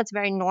 and I think that's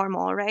very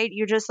normal, right?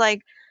 You're just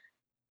like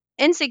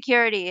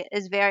insecurity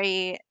is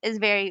very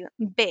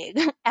big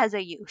as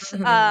a youth.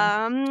 Mhm.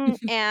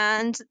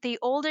 And the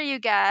older you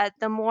get,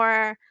 the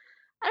more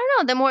I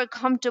don't know, the more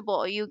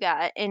comfortable you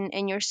get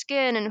in your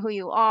skin and who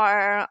you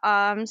are.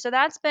 So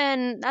that's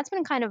been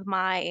kind of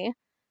my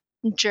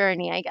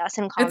journey, I guess,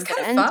 in It's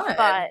kind of confidence, but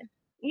fun.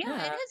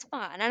 yeah, it Yeah. is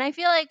fun, and I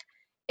feel like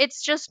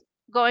it's just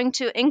going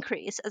to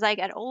increase as I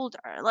get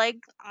older. Like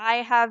I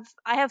have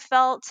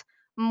felt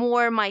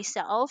more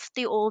myself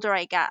the older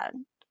I get.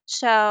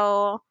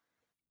 So,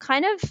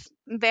 kind of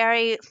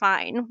very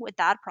fine with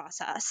that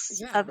process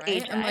Yeah, of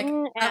right? I'm like,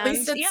 aging at and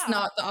least it's yeah,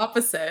 not the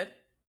opposite.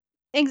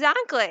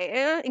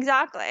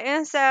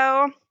 exactly.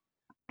 So,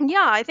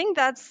 yeah, I think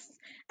that's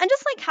and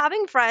just like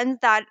having friends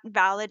that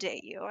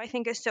validate you, I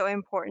think is so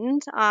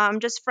important.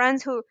 Just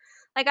friends who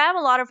like I have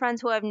a lot of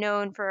friends who I've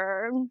known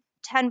for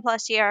 10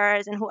 plus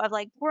years and who I've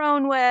like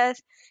grown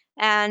with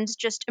and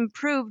just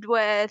improved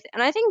with.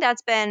 And I think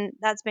that's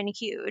been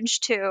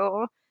huge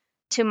to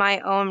my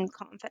own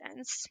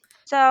confidence.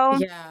 So,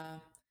 Yeah.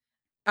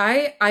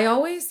 I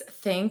always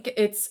think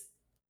it's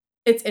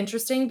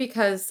interesting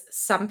because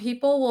some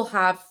people will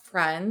have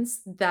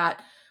friends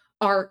that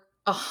are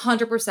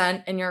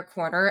 100% in your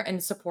corner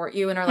and support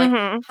you and are like,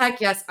 mhm.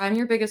 "Heck yes, I'm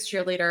your biggest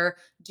cheerleader.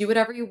 Do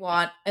whatever you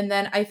want." And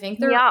then I think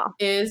there Yeah,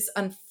 is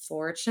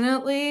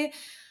unfortunately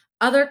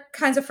other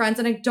kinds of friends,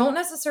 and I don't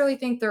necessarily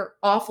think they're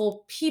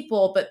awful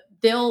people, but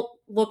they'll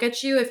look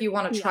at you if you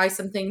wanna yeah. try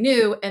something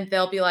new, and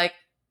they'll be like,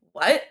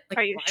 "What? Like,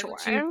 Are you why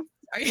would you sure?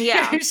 are you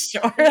Yeah.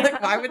 sure? Yeah.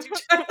 Like, why would you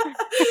try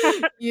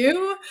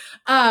you?"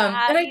 Have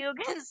And I you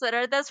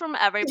considered this from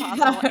every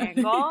possible yeah.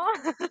 angle?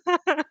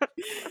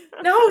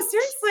 No,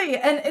 seriously,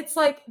 and it's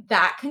like,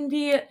 that can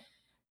be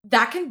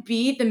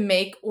the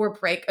make or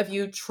break of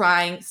you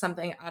trying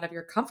something out of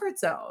your comfort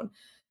zone.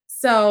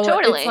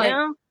 So, it's Totally, like,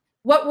 yeah.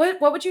 what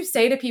would you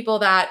say to people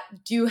that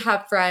do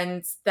have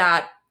friends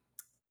that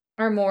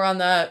are more on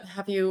the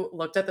have you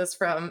looked at this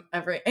from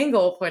every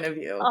angle point of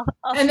view?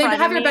 A And they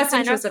have your frenemy best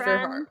kind of interest at your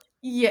heart. friend.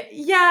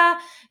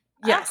 Yeah,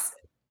 Ugh, yes.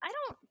 I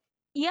don't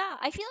yeah,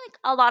 I feel like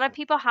a lot of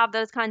people have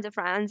those kinds of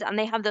friends and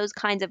they have those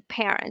kinds of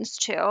parents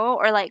too,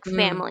 or like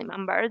Mm, family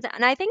members.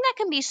 And I think that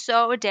can be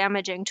so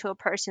damaging to a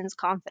person's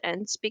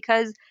confidence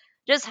because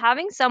just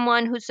having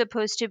someone who's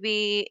supposed to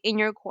be in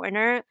your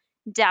corner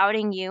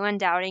doubting you and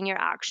doubting your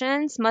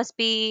actions must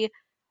be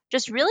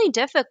just really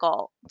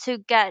difficult to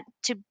get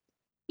to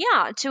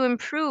yeah, to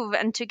improve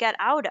and to get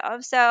out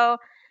of. So,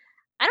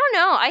 I don't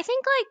know. I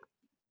think like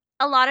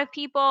a lot of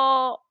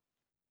people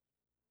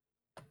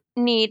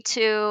need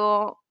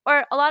to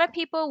or a lot of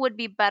people would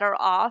be better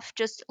off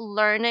just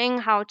learning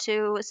how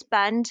to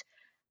spend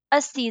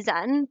a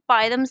season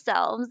by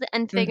themselves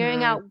and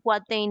figuring Mm-hmm. out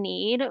what they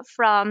need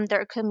from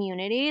their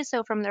community,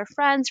 so from their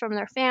friends, from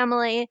their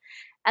family,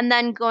 and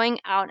then going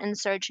out and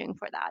searching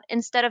for that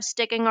instead of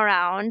sticking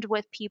around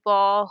with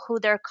people who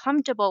they're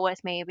comfortable with,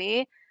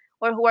 maybe,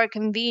 or who are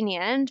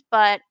convenient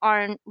but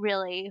aren't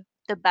really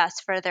the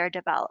best for their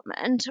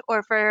development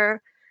or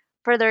for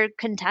their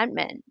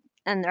contentment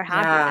and their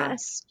Yeah.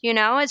 happiness. You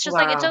know, it's just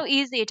like it's so Wow.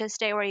 easy to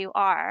stay where you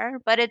are,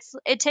 but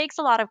it takes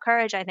a lot of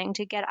courage, I think,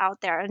 to get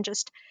out there and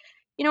just,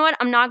 you know what,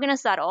 I'm not going to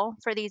settle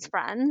for these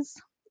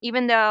friends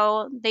even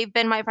though they've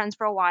been my friends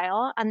for a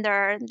while and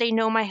they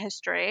know my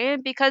history,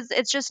 because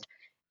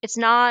it's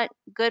not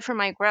good for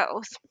my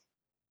growth.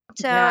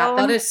 So, Yeah,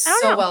 that is I don't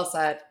so know. well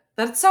said.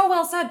 That's so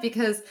well said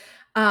because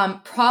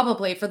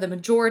probably for the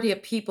majority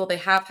of people, they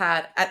have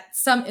had at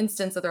some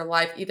instance of their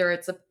life, either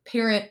it's a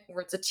parent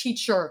or it's a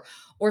teacher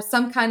or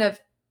some kind of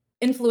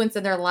influence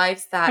in their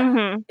lives that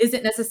Mhm.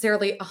 isn't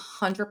necessarily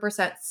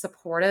 100%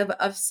 supportive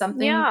of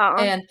something. Yeah.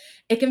 And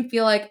it can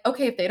feel like,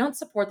 okay, if they don't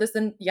support this,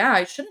 then yeah,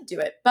 I shouldn't do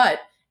it. But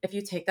if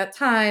you take that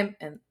time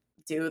and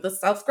do the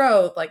self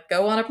growth, like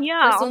go on a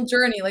Yeah. personal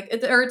journey, like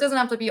or it doesn't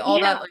have to be all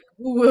that Yeah. like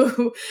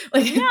woo,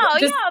 like No,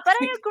 just yeah, but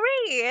I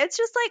agree. It's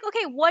just like,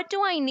 okay, what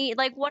do I need?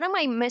 Like, what am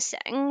I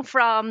missing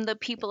from the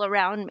people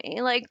around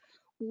me? Like,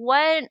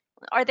 what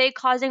are they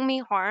causing me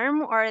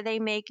harm or are they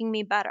making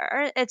me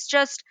better? It's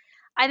just,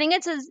 I think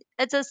it's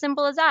as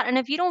simple as that. And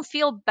if you don't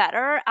feel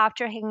better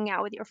after hanging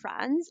out with your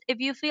friends, if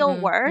you feel Mhm.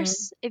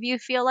 worse, if you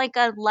feel like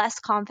a less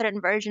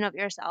confident version of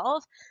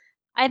yourself,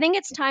 I think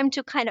it's time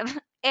to kind of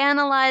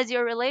analyze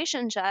your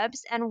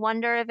relationships and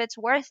wonder if it's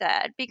worth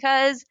it,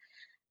 because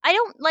I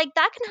don't like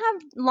that can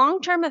have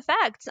long-term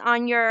effects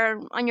on your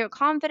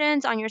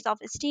confidence, on your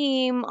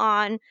self-esteem,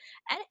 on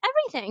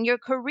everything, your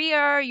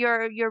career,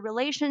 your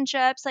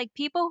relationships. Like,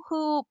 people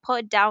who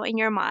put doubt in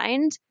your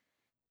mind,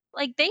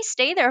 like, they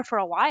stay there for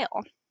a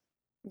while.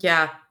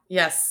 Yeah,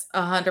 yes,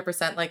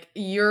 100%. Like,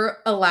 you're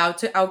allowed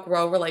to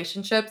outgrow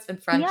relationships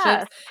and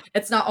friendships. Yes.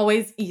 It's not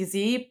always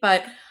easy,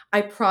 but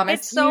I promise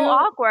It's so you.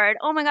 awkward.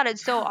 Oh my god,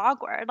 it's so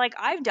awkward. Like,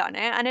 I've done it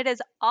and it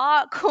is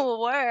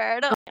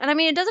awkward. And I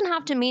mean, it doesn't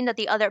have to mean that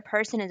the other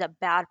person is a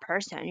bad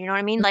person, you know what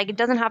I mean? Like, it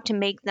doesn't have to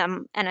make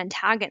them an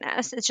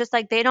antagonist. It's just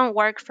like they don't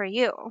work for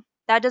you.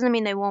 That doesn't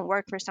mean they won't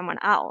work for someone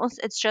else.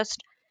 It's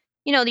just,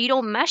 you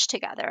don't mesh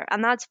together,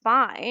 and that's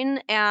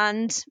fine.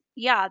 And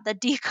yeah, the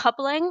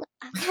decoupling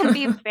can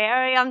be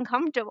very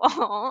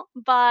uncomfortable,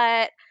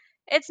 but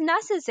it's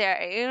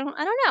necessary. I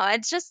don't know.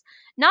 It's just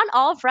not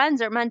all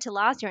friends are meant to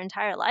last your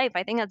entire life.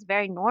 I think that's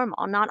very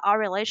normal. Not all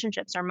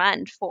relationships are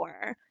meant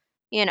for,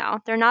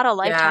 they're not a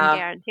lifetime Yeah,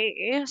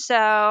 guarantee.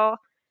 So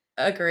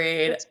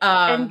agreed.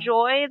 just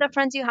enjoy the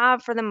friends you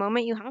have for the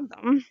moment you have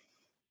them.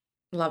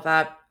 Love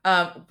that.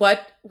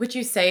 What would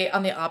you say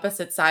on the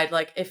opposite side?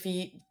 Like if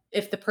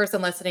the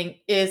person listening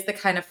is the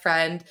kind of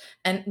friend,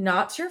 and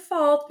not your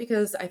fault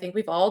because I think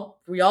we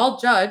all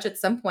judge at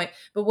some point,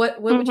 but what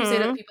would you say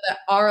to the Mhm. people that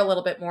are a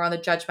little bit more on the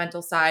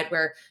judgmental side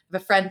where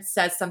if a friend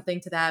says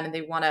something to them and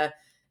they want to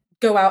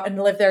go out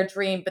and live their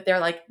dream, but they're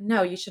like,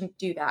 no, you shouldn't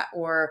do that,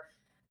 or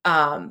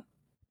um,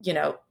 you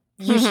know,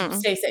 you should Mhm.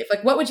 stay safe.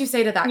 Like what would you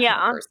say to that kind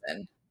of Yeah.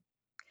 person?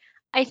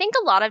 I think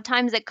a lot of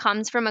times it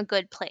comes from a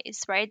good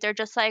place, right? They're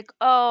just like,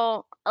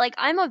 "Oh, like,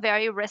 I'm a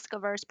very risk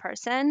averse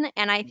person,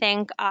 and I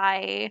think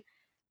I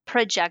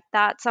project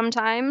that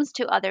sometimes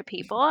to other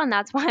people, and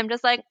that's why I'm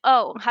just like,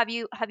 "Oh, have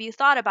you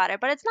thought about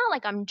it?" But it's not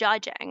like I'm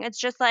judging. It's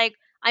just like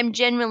I'm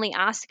genuinely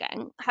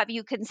asking, "Have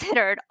you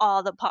considered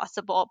all the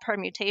possible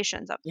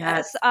permutations of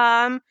this?" Yes.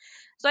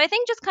 So I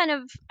think just kind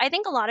of I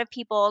think a lot of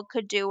people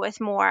could do with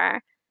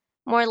more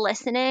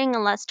listening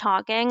and less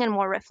talking and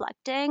more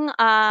reflecting.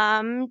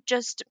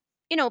 Just,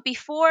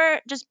 before,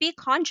 just be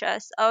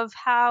conscious of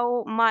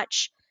how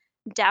much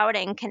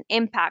doubting can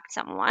impact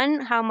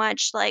someone, how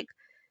much, like,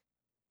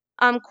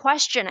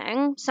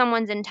 questioning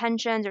someone's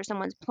intentions or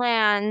someone's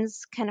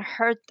plans can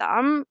hurt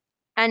them.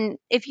 And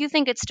if you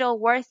think it's still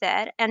worth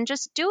it, and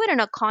just do it in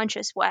a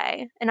conscious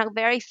way, in a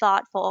very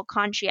thoughtful,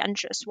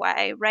 conscientious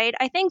way, right?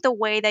 I think the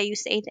way that you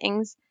say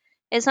things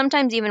is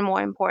sometimes even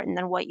more important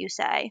than what you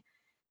say.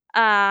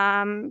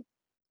 Um,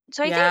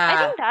 so I Yeah.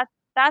 think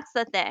that's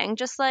the thing.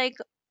 Just like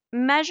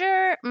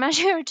measure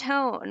your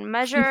tone,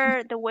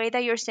 measure the way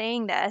that you're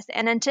saying this,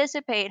 and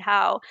anticipate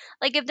how,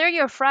 like, if they're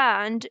your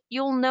friend,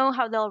 you'll know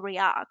how they'll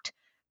react.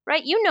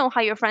 Right? You know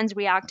how your friends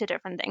react to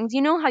different things.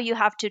 You know how you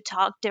have to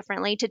talk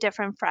differently to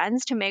different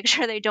friends to make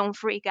sure they don't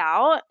freak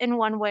out in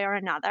one way or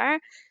another.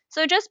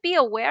 So just be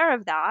aware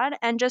of that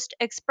and just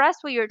express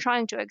what you're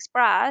trying to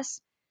express.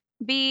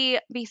 Be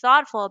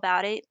thoughtful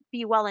about it,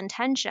 be well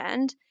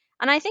intentioned.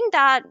 And I think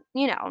that,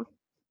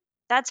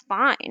 that's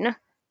fine.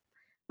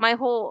 My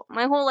whole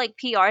like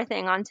PR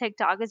thing on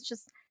TikTok is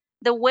just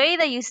the way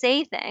that you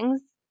say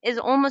things is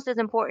almost as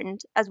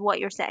important as what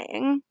you're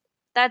saying.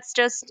 That's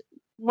just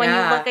when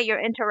you look Yeah. at your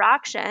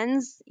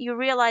interactions, you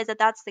realize that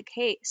that's the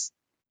case.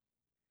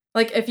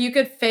 Like, if you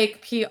could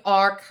fake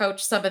PR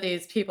coach some of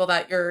these people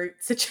that your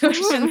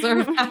situations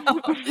are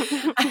about,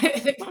 I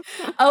think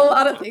a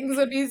lot of things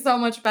would be so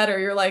much better.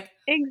 You're like,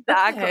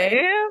 Exactly.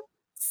 "Okay,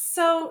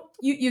 so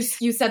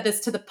you said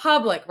this to the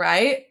public,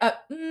 right?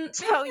 Maybe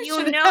So I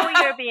you should know have."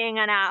 you're being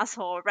an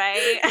asshole,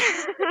 right?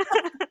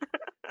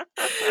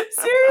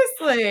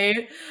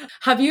 Seriously.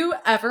 Have you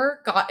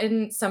ever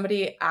gotten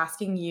somebody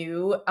asking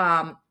you,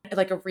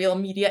 like a real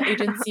media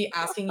agency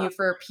asking you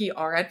for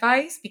PR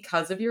advice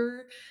because of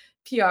your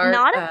PR,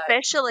 Not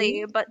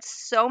officially, copy? but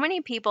so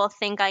many people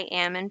think I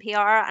am in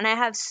PR, and I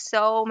have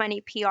so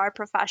many PR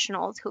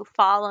professionals who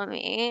follow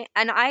me,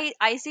 and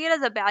I see it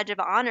as a badge of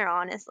honor,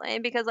 honestly,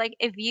 because like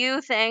if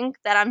you think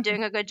that I'm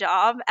doing a good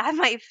job at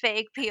my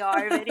fake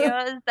PR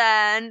videos,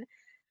 then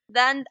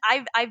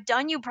I've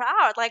done you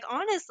proud. Like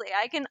honestly,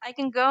 I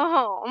can go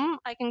home.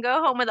 I can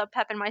go home with a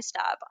pep in my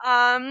step.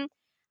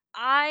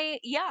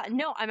 Yeah,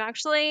 no, I'm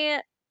actually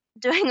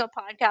doing a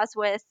podcast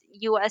with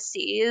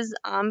USC's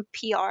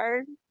PR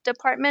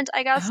department,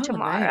 I guess, Oh,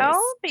 tomorrow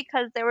nice.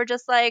 because they were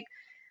just like,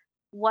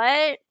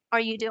 "What are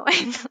you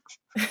doing?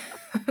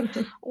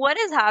 What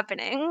is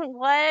happening?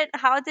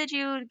 How did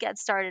you get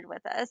started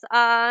with this?" So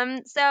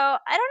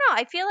I don't know.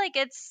 I feel like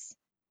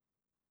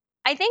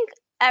I think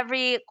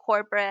every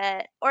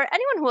corporate or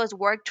anyone who has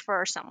worked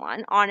for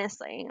someone,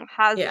 honestly,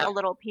 has Yeah. a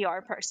little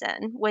PR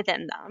person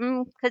within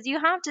them because you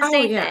have to Oh,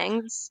 say yeah.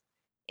 things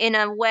in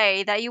a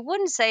way that you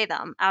wouldn't say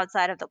them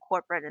outside of the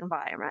corporate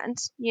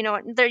environment. You know,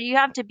 there you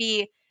have to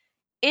be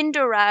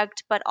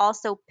indirect but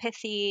also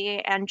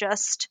pithy and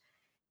just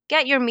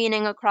get your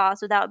meaning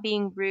across without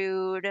being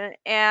rude.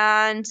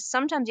 And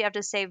sometimes you have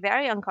to say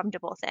very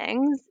uncomfortable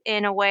things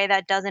in a way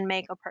that doesn't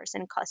make a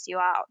person cuss you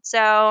out. So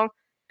I think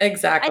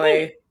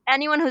Exactly.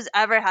 anyone who's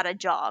ever had a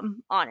job,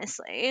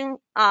 honestly,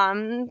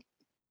 can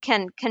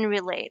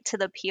relate to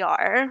the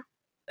PR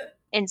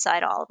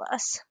inside all of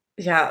us.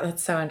 Yeah,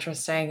 that's so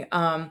interesting.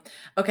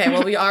 Okay,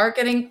 well, we are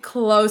getting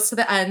close to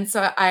the end,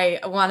 so I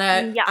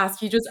wanna Yeah,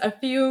 ask you just a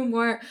few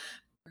more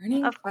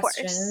burning of course.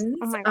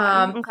 Oh questions. my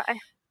god. Okay.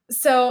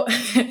 So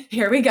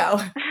here we go.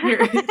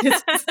 Here,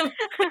 this is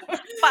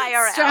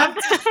Fire round. strap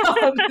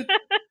down.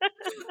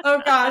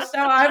 Oh gosh,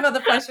 now I'm on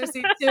the pressure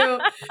seat too.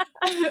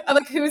 I'm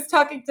like, who's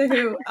talking to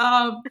who?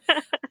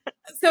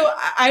 So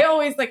I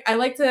always like I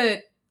like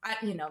to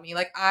you know me,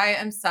 like I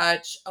am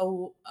such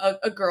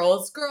a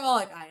girl's girl,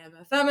 like I am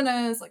a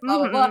feminist, like blah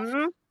blah blah.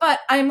 Mhm. But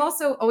I'm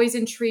also always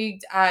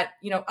intrigued at,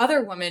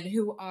 other women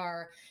who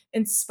are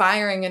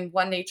inspiring in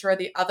one nature or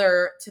the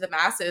other to the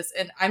masses.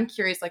 And I'm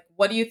curious, like,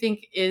 what do you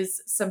think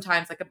is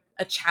sometimes like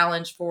a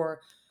challenge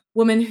for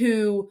women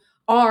who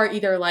are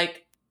either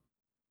like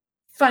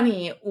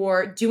funny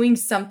or doing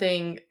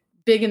something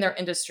big in their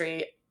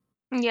industry?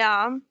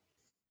 Yeah.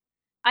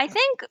 I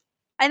think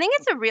I think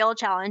it's a real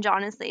challenge,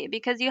 honestly,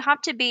 because you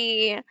have to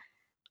be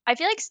I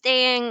feel like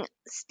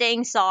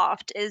staying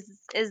soft is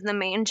the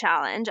main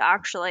challenge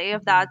actually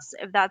Mhm.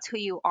 if that's who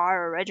you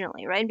are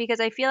originally, right? Because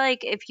I feel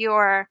like if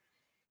you're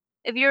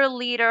a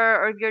leader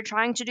or if you're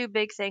trying to do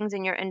big things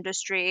in your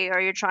industry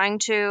or you're trying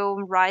to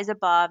rise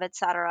above,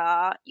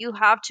 etc., you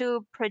have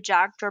to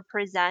project or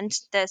present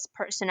this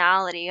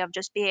personality of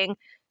just being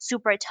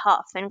super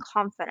tough and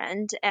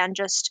confident and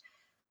just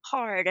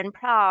hard and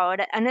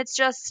proud. And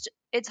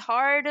it's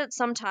hard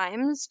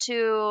sometimes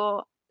to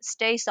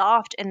stay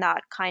soft in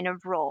that kind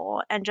of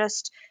role and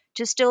just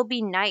to still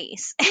be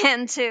nice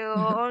and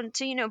to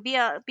be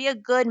a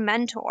good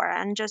mentor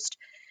and just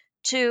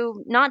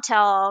to not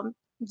tell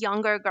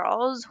younger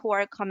girls who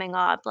are coming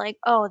up like,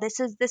 oh, this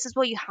is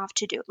what you have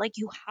to do, like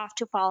you have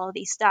to follow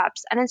these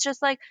steps. And it's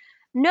just like,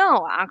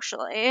 no,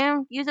 actually,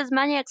 use as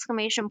many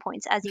exclamation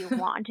points as you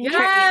want in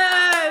your email.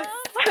 Yes!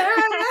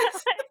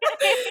 Yes!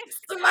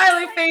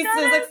 Smiley Like faces,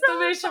 that is so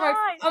exclamation marks,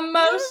 fine.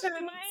 Use emotions.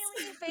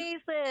 smiley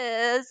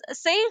faces.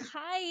 Say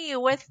hi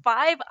with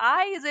five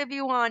eyes if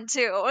you want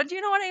to. Do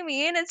you know what I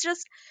mean? It's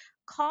just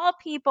call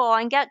people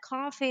and get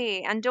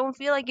coffee and don't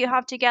feel like you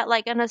have to get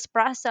like an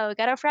espresso.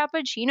 Get a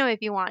frappuccino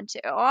if you want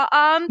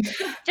to.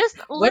 Just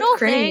Whipped little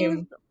things,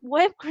 cream.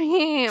 whipped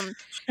cream.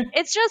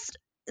 It's just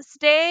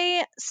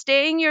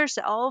staying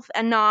yourself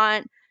and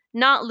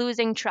not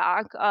losing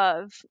track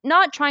of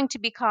not trying to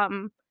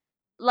become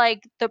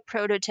like the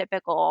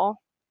prototypical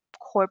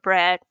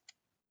corporate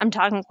I'm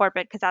talking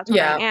corporate because that's what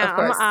I Yeah, of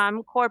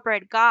am, course.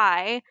 corporate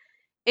guy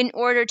in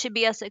order to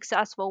be a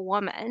successful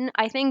woman.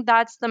 I think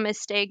that's the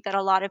mistake that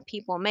a lot of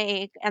people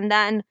make. And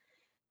then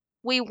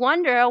we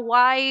wonder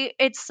why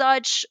it's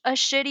such a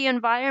shitty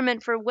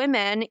environment for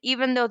women,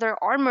 even though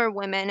there are more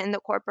women in the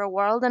corporate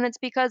world. And it's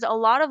because a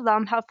lot of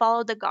them have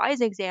followed the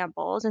guys'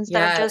 examples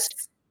instead of just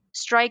Yes.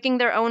 striking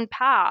their own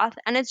path.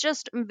 And it's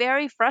just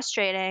very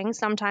frustrating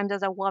sometimes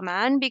as a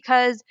woman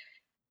because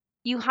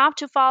you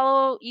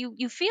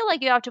feel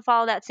like you have to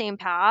follow that same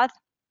path,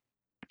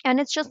 and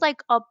it's just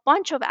like a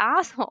bunch of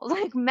assholes,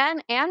 like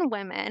men and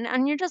women,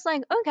 and you're just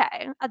like,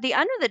 okay, at the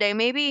end of the day,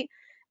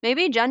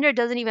 maybe gender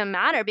doesn't even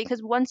matter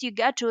because once you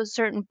get to a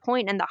certain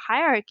point in the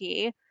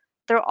hierarchy,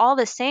 they're all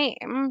the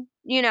same,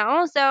 you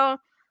know. So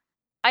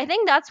I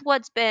think that's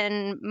what's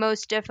been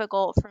most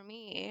difficult for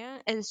me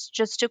is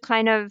just to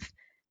kind of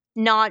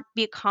not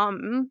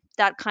become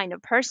that kind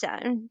of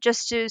person,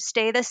 just to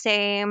stay the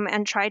same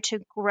and try to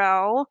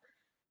grow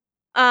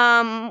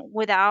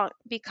without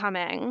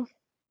becoming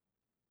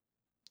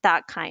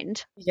that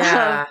kind of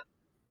Yeah.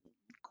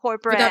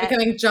 Without corporate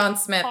becoming John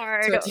Smith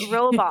to hard a T.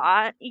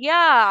 robot.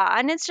 Yeah,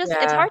 and it's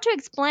Yeah. hard to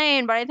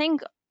explain, but I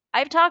think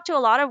I've talked to a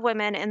lot of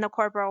women in the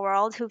corporate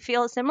world who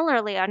feel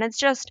similarly, and it's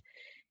just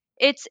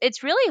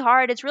it's really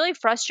hard, it's really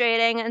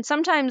frustrating, and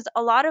sometimes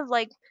a lot of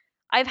like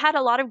I've had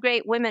a lot of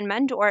great women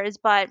mentors,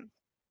 but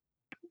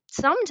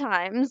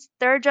sometimes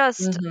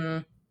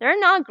Hmm. they're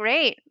not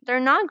great. They're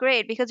not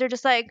great because they're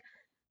just like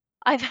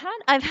I've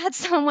had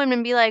some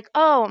women be like,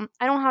 "Oh,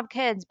 I don't have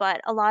kids,"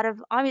 but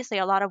obviously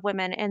a lot of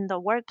women in the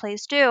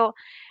workplace do.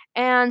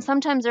 And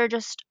sometimes they're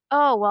just,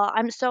 "Oh, well,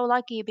 I'm so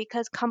lucky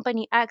because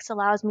company X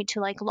allows me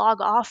to like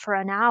log off for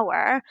an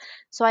hour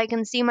so I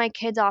can see my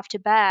kids off to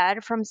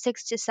bed from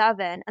 6 to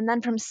 7 and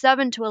then from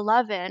 7 to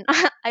 11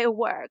 I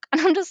work."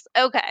 And I'm just,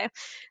 "Okay.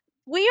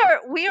 We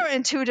are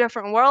in two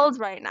different worlds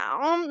right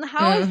now.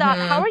 How is that?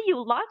 How Hmm. are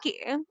you lucky?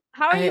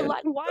 How are you I,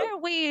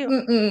 lucky?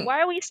 mm-mm.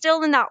 Why are we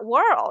still in that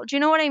world? Do you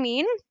know what I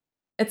mean?"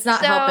 It's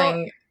not So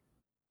helping.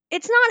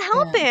 it's not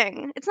Yeah.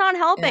 helping. It's not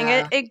helping.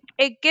 It, Yeah. it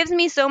it gives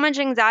me so much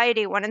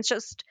anxiety when it's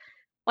just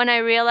when I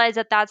realize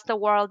that that's the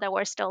world that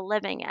we're still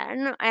living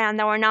in and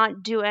that we're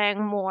not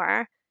doing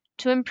more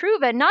to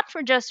improve it, not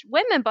for just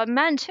women but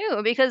men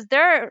too, because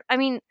I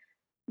mean,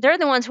 they're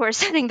the ones who are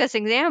setting this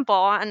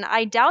example, and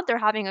I doubt they're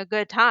having a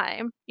good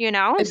time.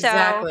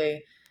 So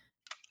Exactly.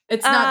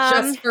 It's not um,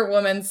 just for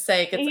women's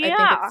sake. I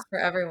think yeah, it's for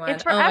everyone.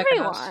 it's for Oh my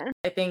gosh. everyone.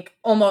 I think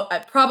almost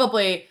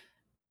probably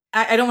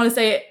I don't want to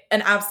say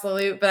an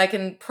absolute, but I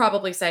can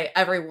probably say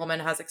every woman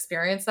has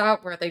experienced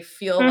that where they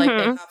feel like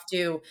they Mhm. have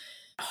to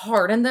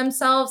harden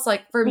themselves.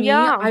 Like for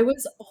me, Yeah. I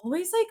was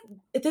always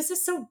like, this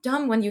is so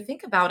dumb when you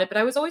think about it, but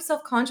I was always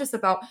self conscious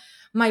about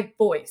my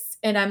voice.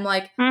 And I'm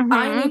like,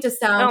 I Mhm. need to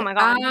Oh sound my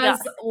god. Yeah.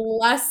 as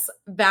less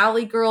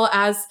Valley Girl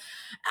as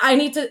I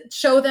need to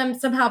show them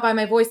somehow by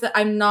my voice that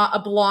I'm not a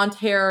blonde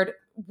haired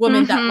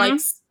woman that Mhm.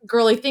 likes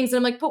girly things. And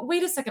I'm like, but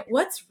wait a second,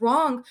 what's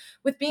wrong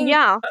with being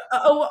Yeah.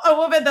 a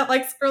woman that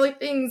likes girly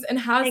things and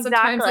has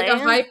sometimes like a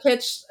Exactly. high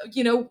pitched,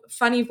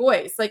 funny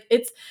voice. Like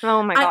it's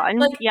Oh my I god.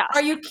 like,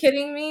 are Yes. you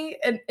kidding me?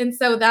 And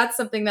so that's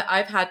something that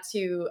I've had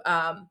to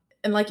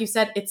and like you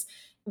said, it's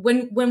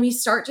when we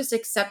start just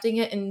accepting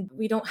it and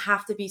we don't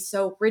have to be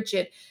so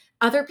rigid,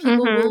 other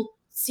people Mhm. will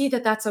see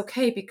that that's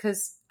okay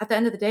because at the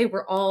end of the day,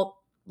 we're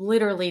all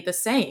literally the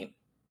same.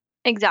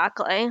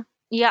 Exactly.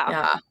 Yeah.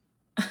 Yeah.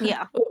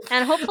 Yeah.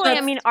 And hopefully,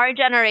 I That's mean, our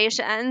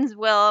generations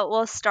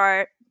will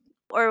start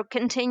or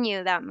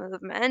continue that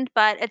movement,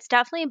 but it's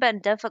definitely been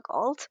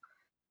difficult.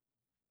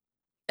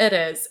 It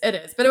is, it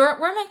is, but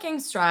we're making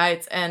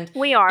strides, and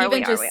We are,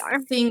 we even are, we just are.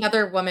 seeing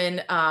other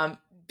women,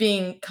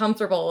 being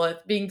comfortable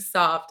with being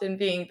soft and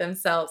being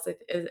themselves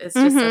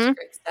is just such a Mhm.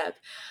 great step.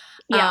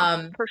 Yeah,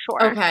 for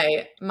sure.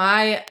 Okay,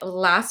 my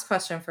last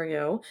question for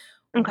you.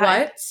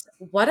 Okay.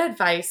 What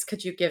advice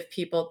could you give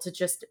people to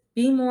just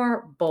be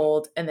more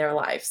bold in their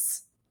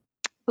lives?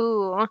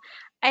 Ooh.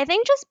 I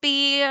think just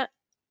be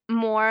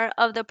more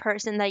of the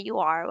person that you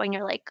are when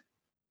you're like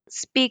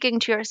speaking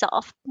to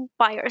yourself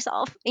by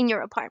yourself in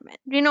your apartment.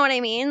 Do you know what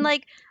I mean?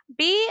 Like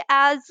be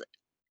as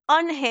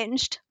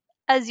unhinged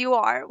as you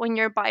are when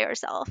you're by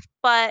yourself,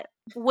 but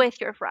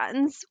with your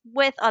friends,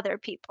 with other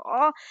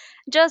people.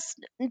 Just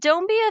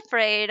don't be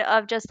afraid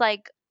of just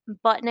like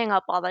buttoning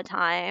up all the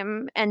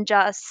time and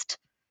just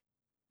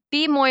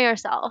be more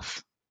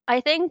yourself.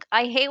 I think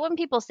I hate when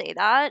people say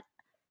that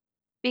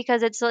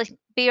because it's like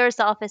be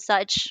yourself is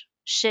such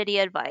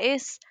shitty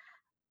advice,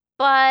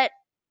 but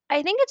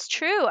I think it's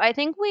true. I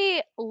think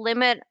we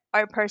limit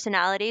our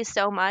personalities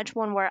so much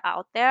when we're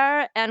out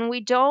there and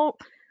we don't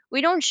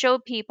show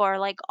people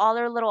like all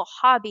our little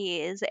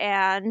hobbies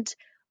and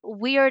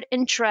weird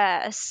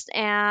interests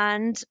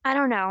and I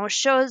don't know,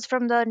 shows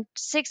from the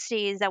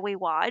 60s that we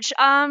watch.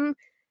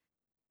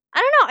 I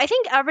don't know. I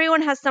think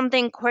everyone has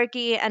something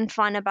quirky and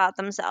fun about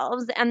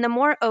themselves, and the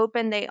more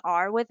open they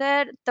are with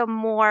it, the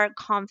more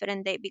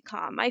confident they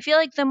become. I feel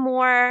like the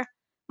more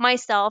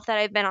myself that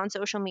I've been on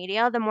social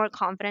media, the more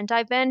confident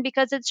I've been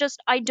because it's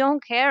just I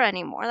don't care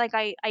anymore. Like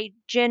I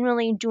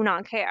genuinely do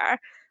not care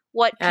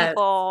what Yes.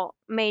 people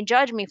may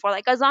judge me for.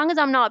 Like as long as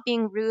I'm not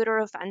being rude or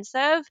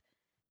offensive,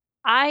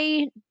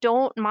 I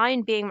don't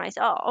mind being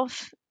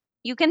myself.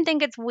 You can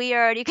think it's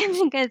weird, you can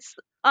think it's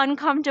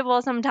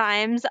uncomfortable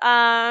sometimes.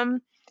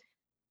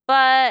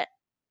 But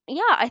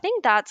yeah, I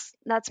think that's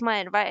my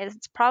advice.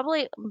 It's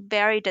probably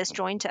very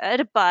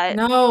disjointed, but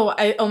No,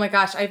 oh my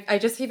gosh, I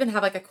just even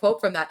have like a quote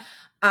from that.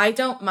 I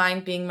don't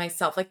mind being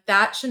myself. Like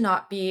that should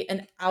not be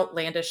an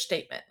outlandish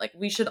statement. Like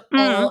we should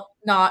mm, all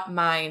not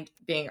mind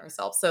being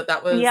ourselves. So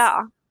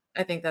yeah.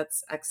 I think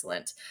that's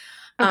excellent.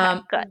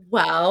 Okay, good.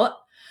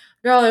 Well,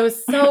 girl, it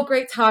was so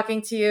great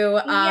talking to you.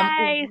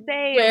 Yay,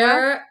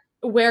 same.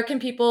 Where can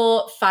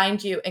people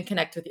find you and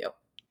connect with you?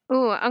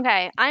 Ooh,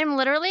 okay. I'm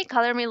literally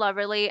Color Me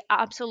Loverly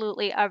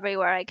absolutely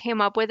everywhere. I came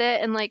up with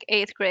it in like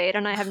 8th grade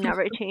and I have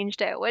never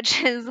changed it,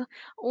 which is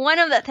one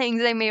of the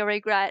things I may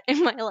regret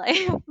in my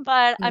life.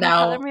 But I'm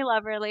Color No, Me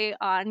Loverly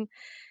on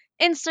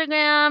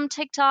Instagram,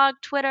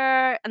 TikTok,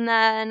 Twitter, and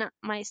then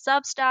my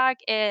Substack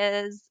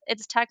is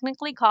it's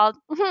technically called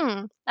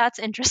that's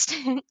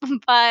interesting,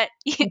 but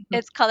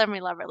it's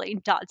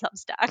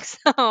colormeloverly.substack.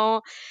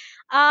 So,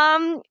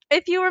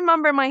 if you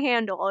remember my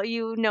handle,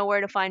 you know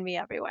where to find me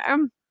everywhere.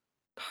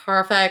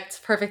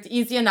 perfect, perfect,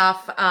 easy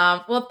enough.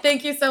 Well,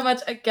 thank you so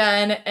much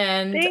again,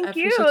 and I Thank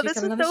appreciate you. you This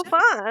coming was on the so show.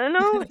 fun.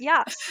 Oh,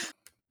 yes.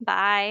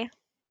 Bye.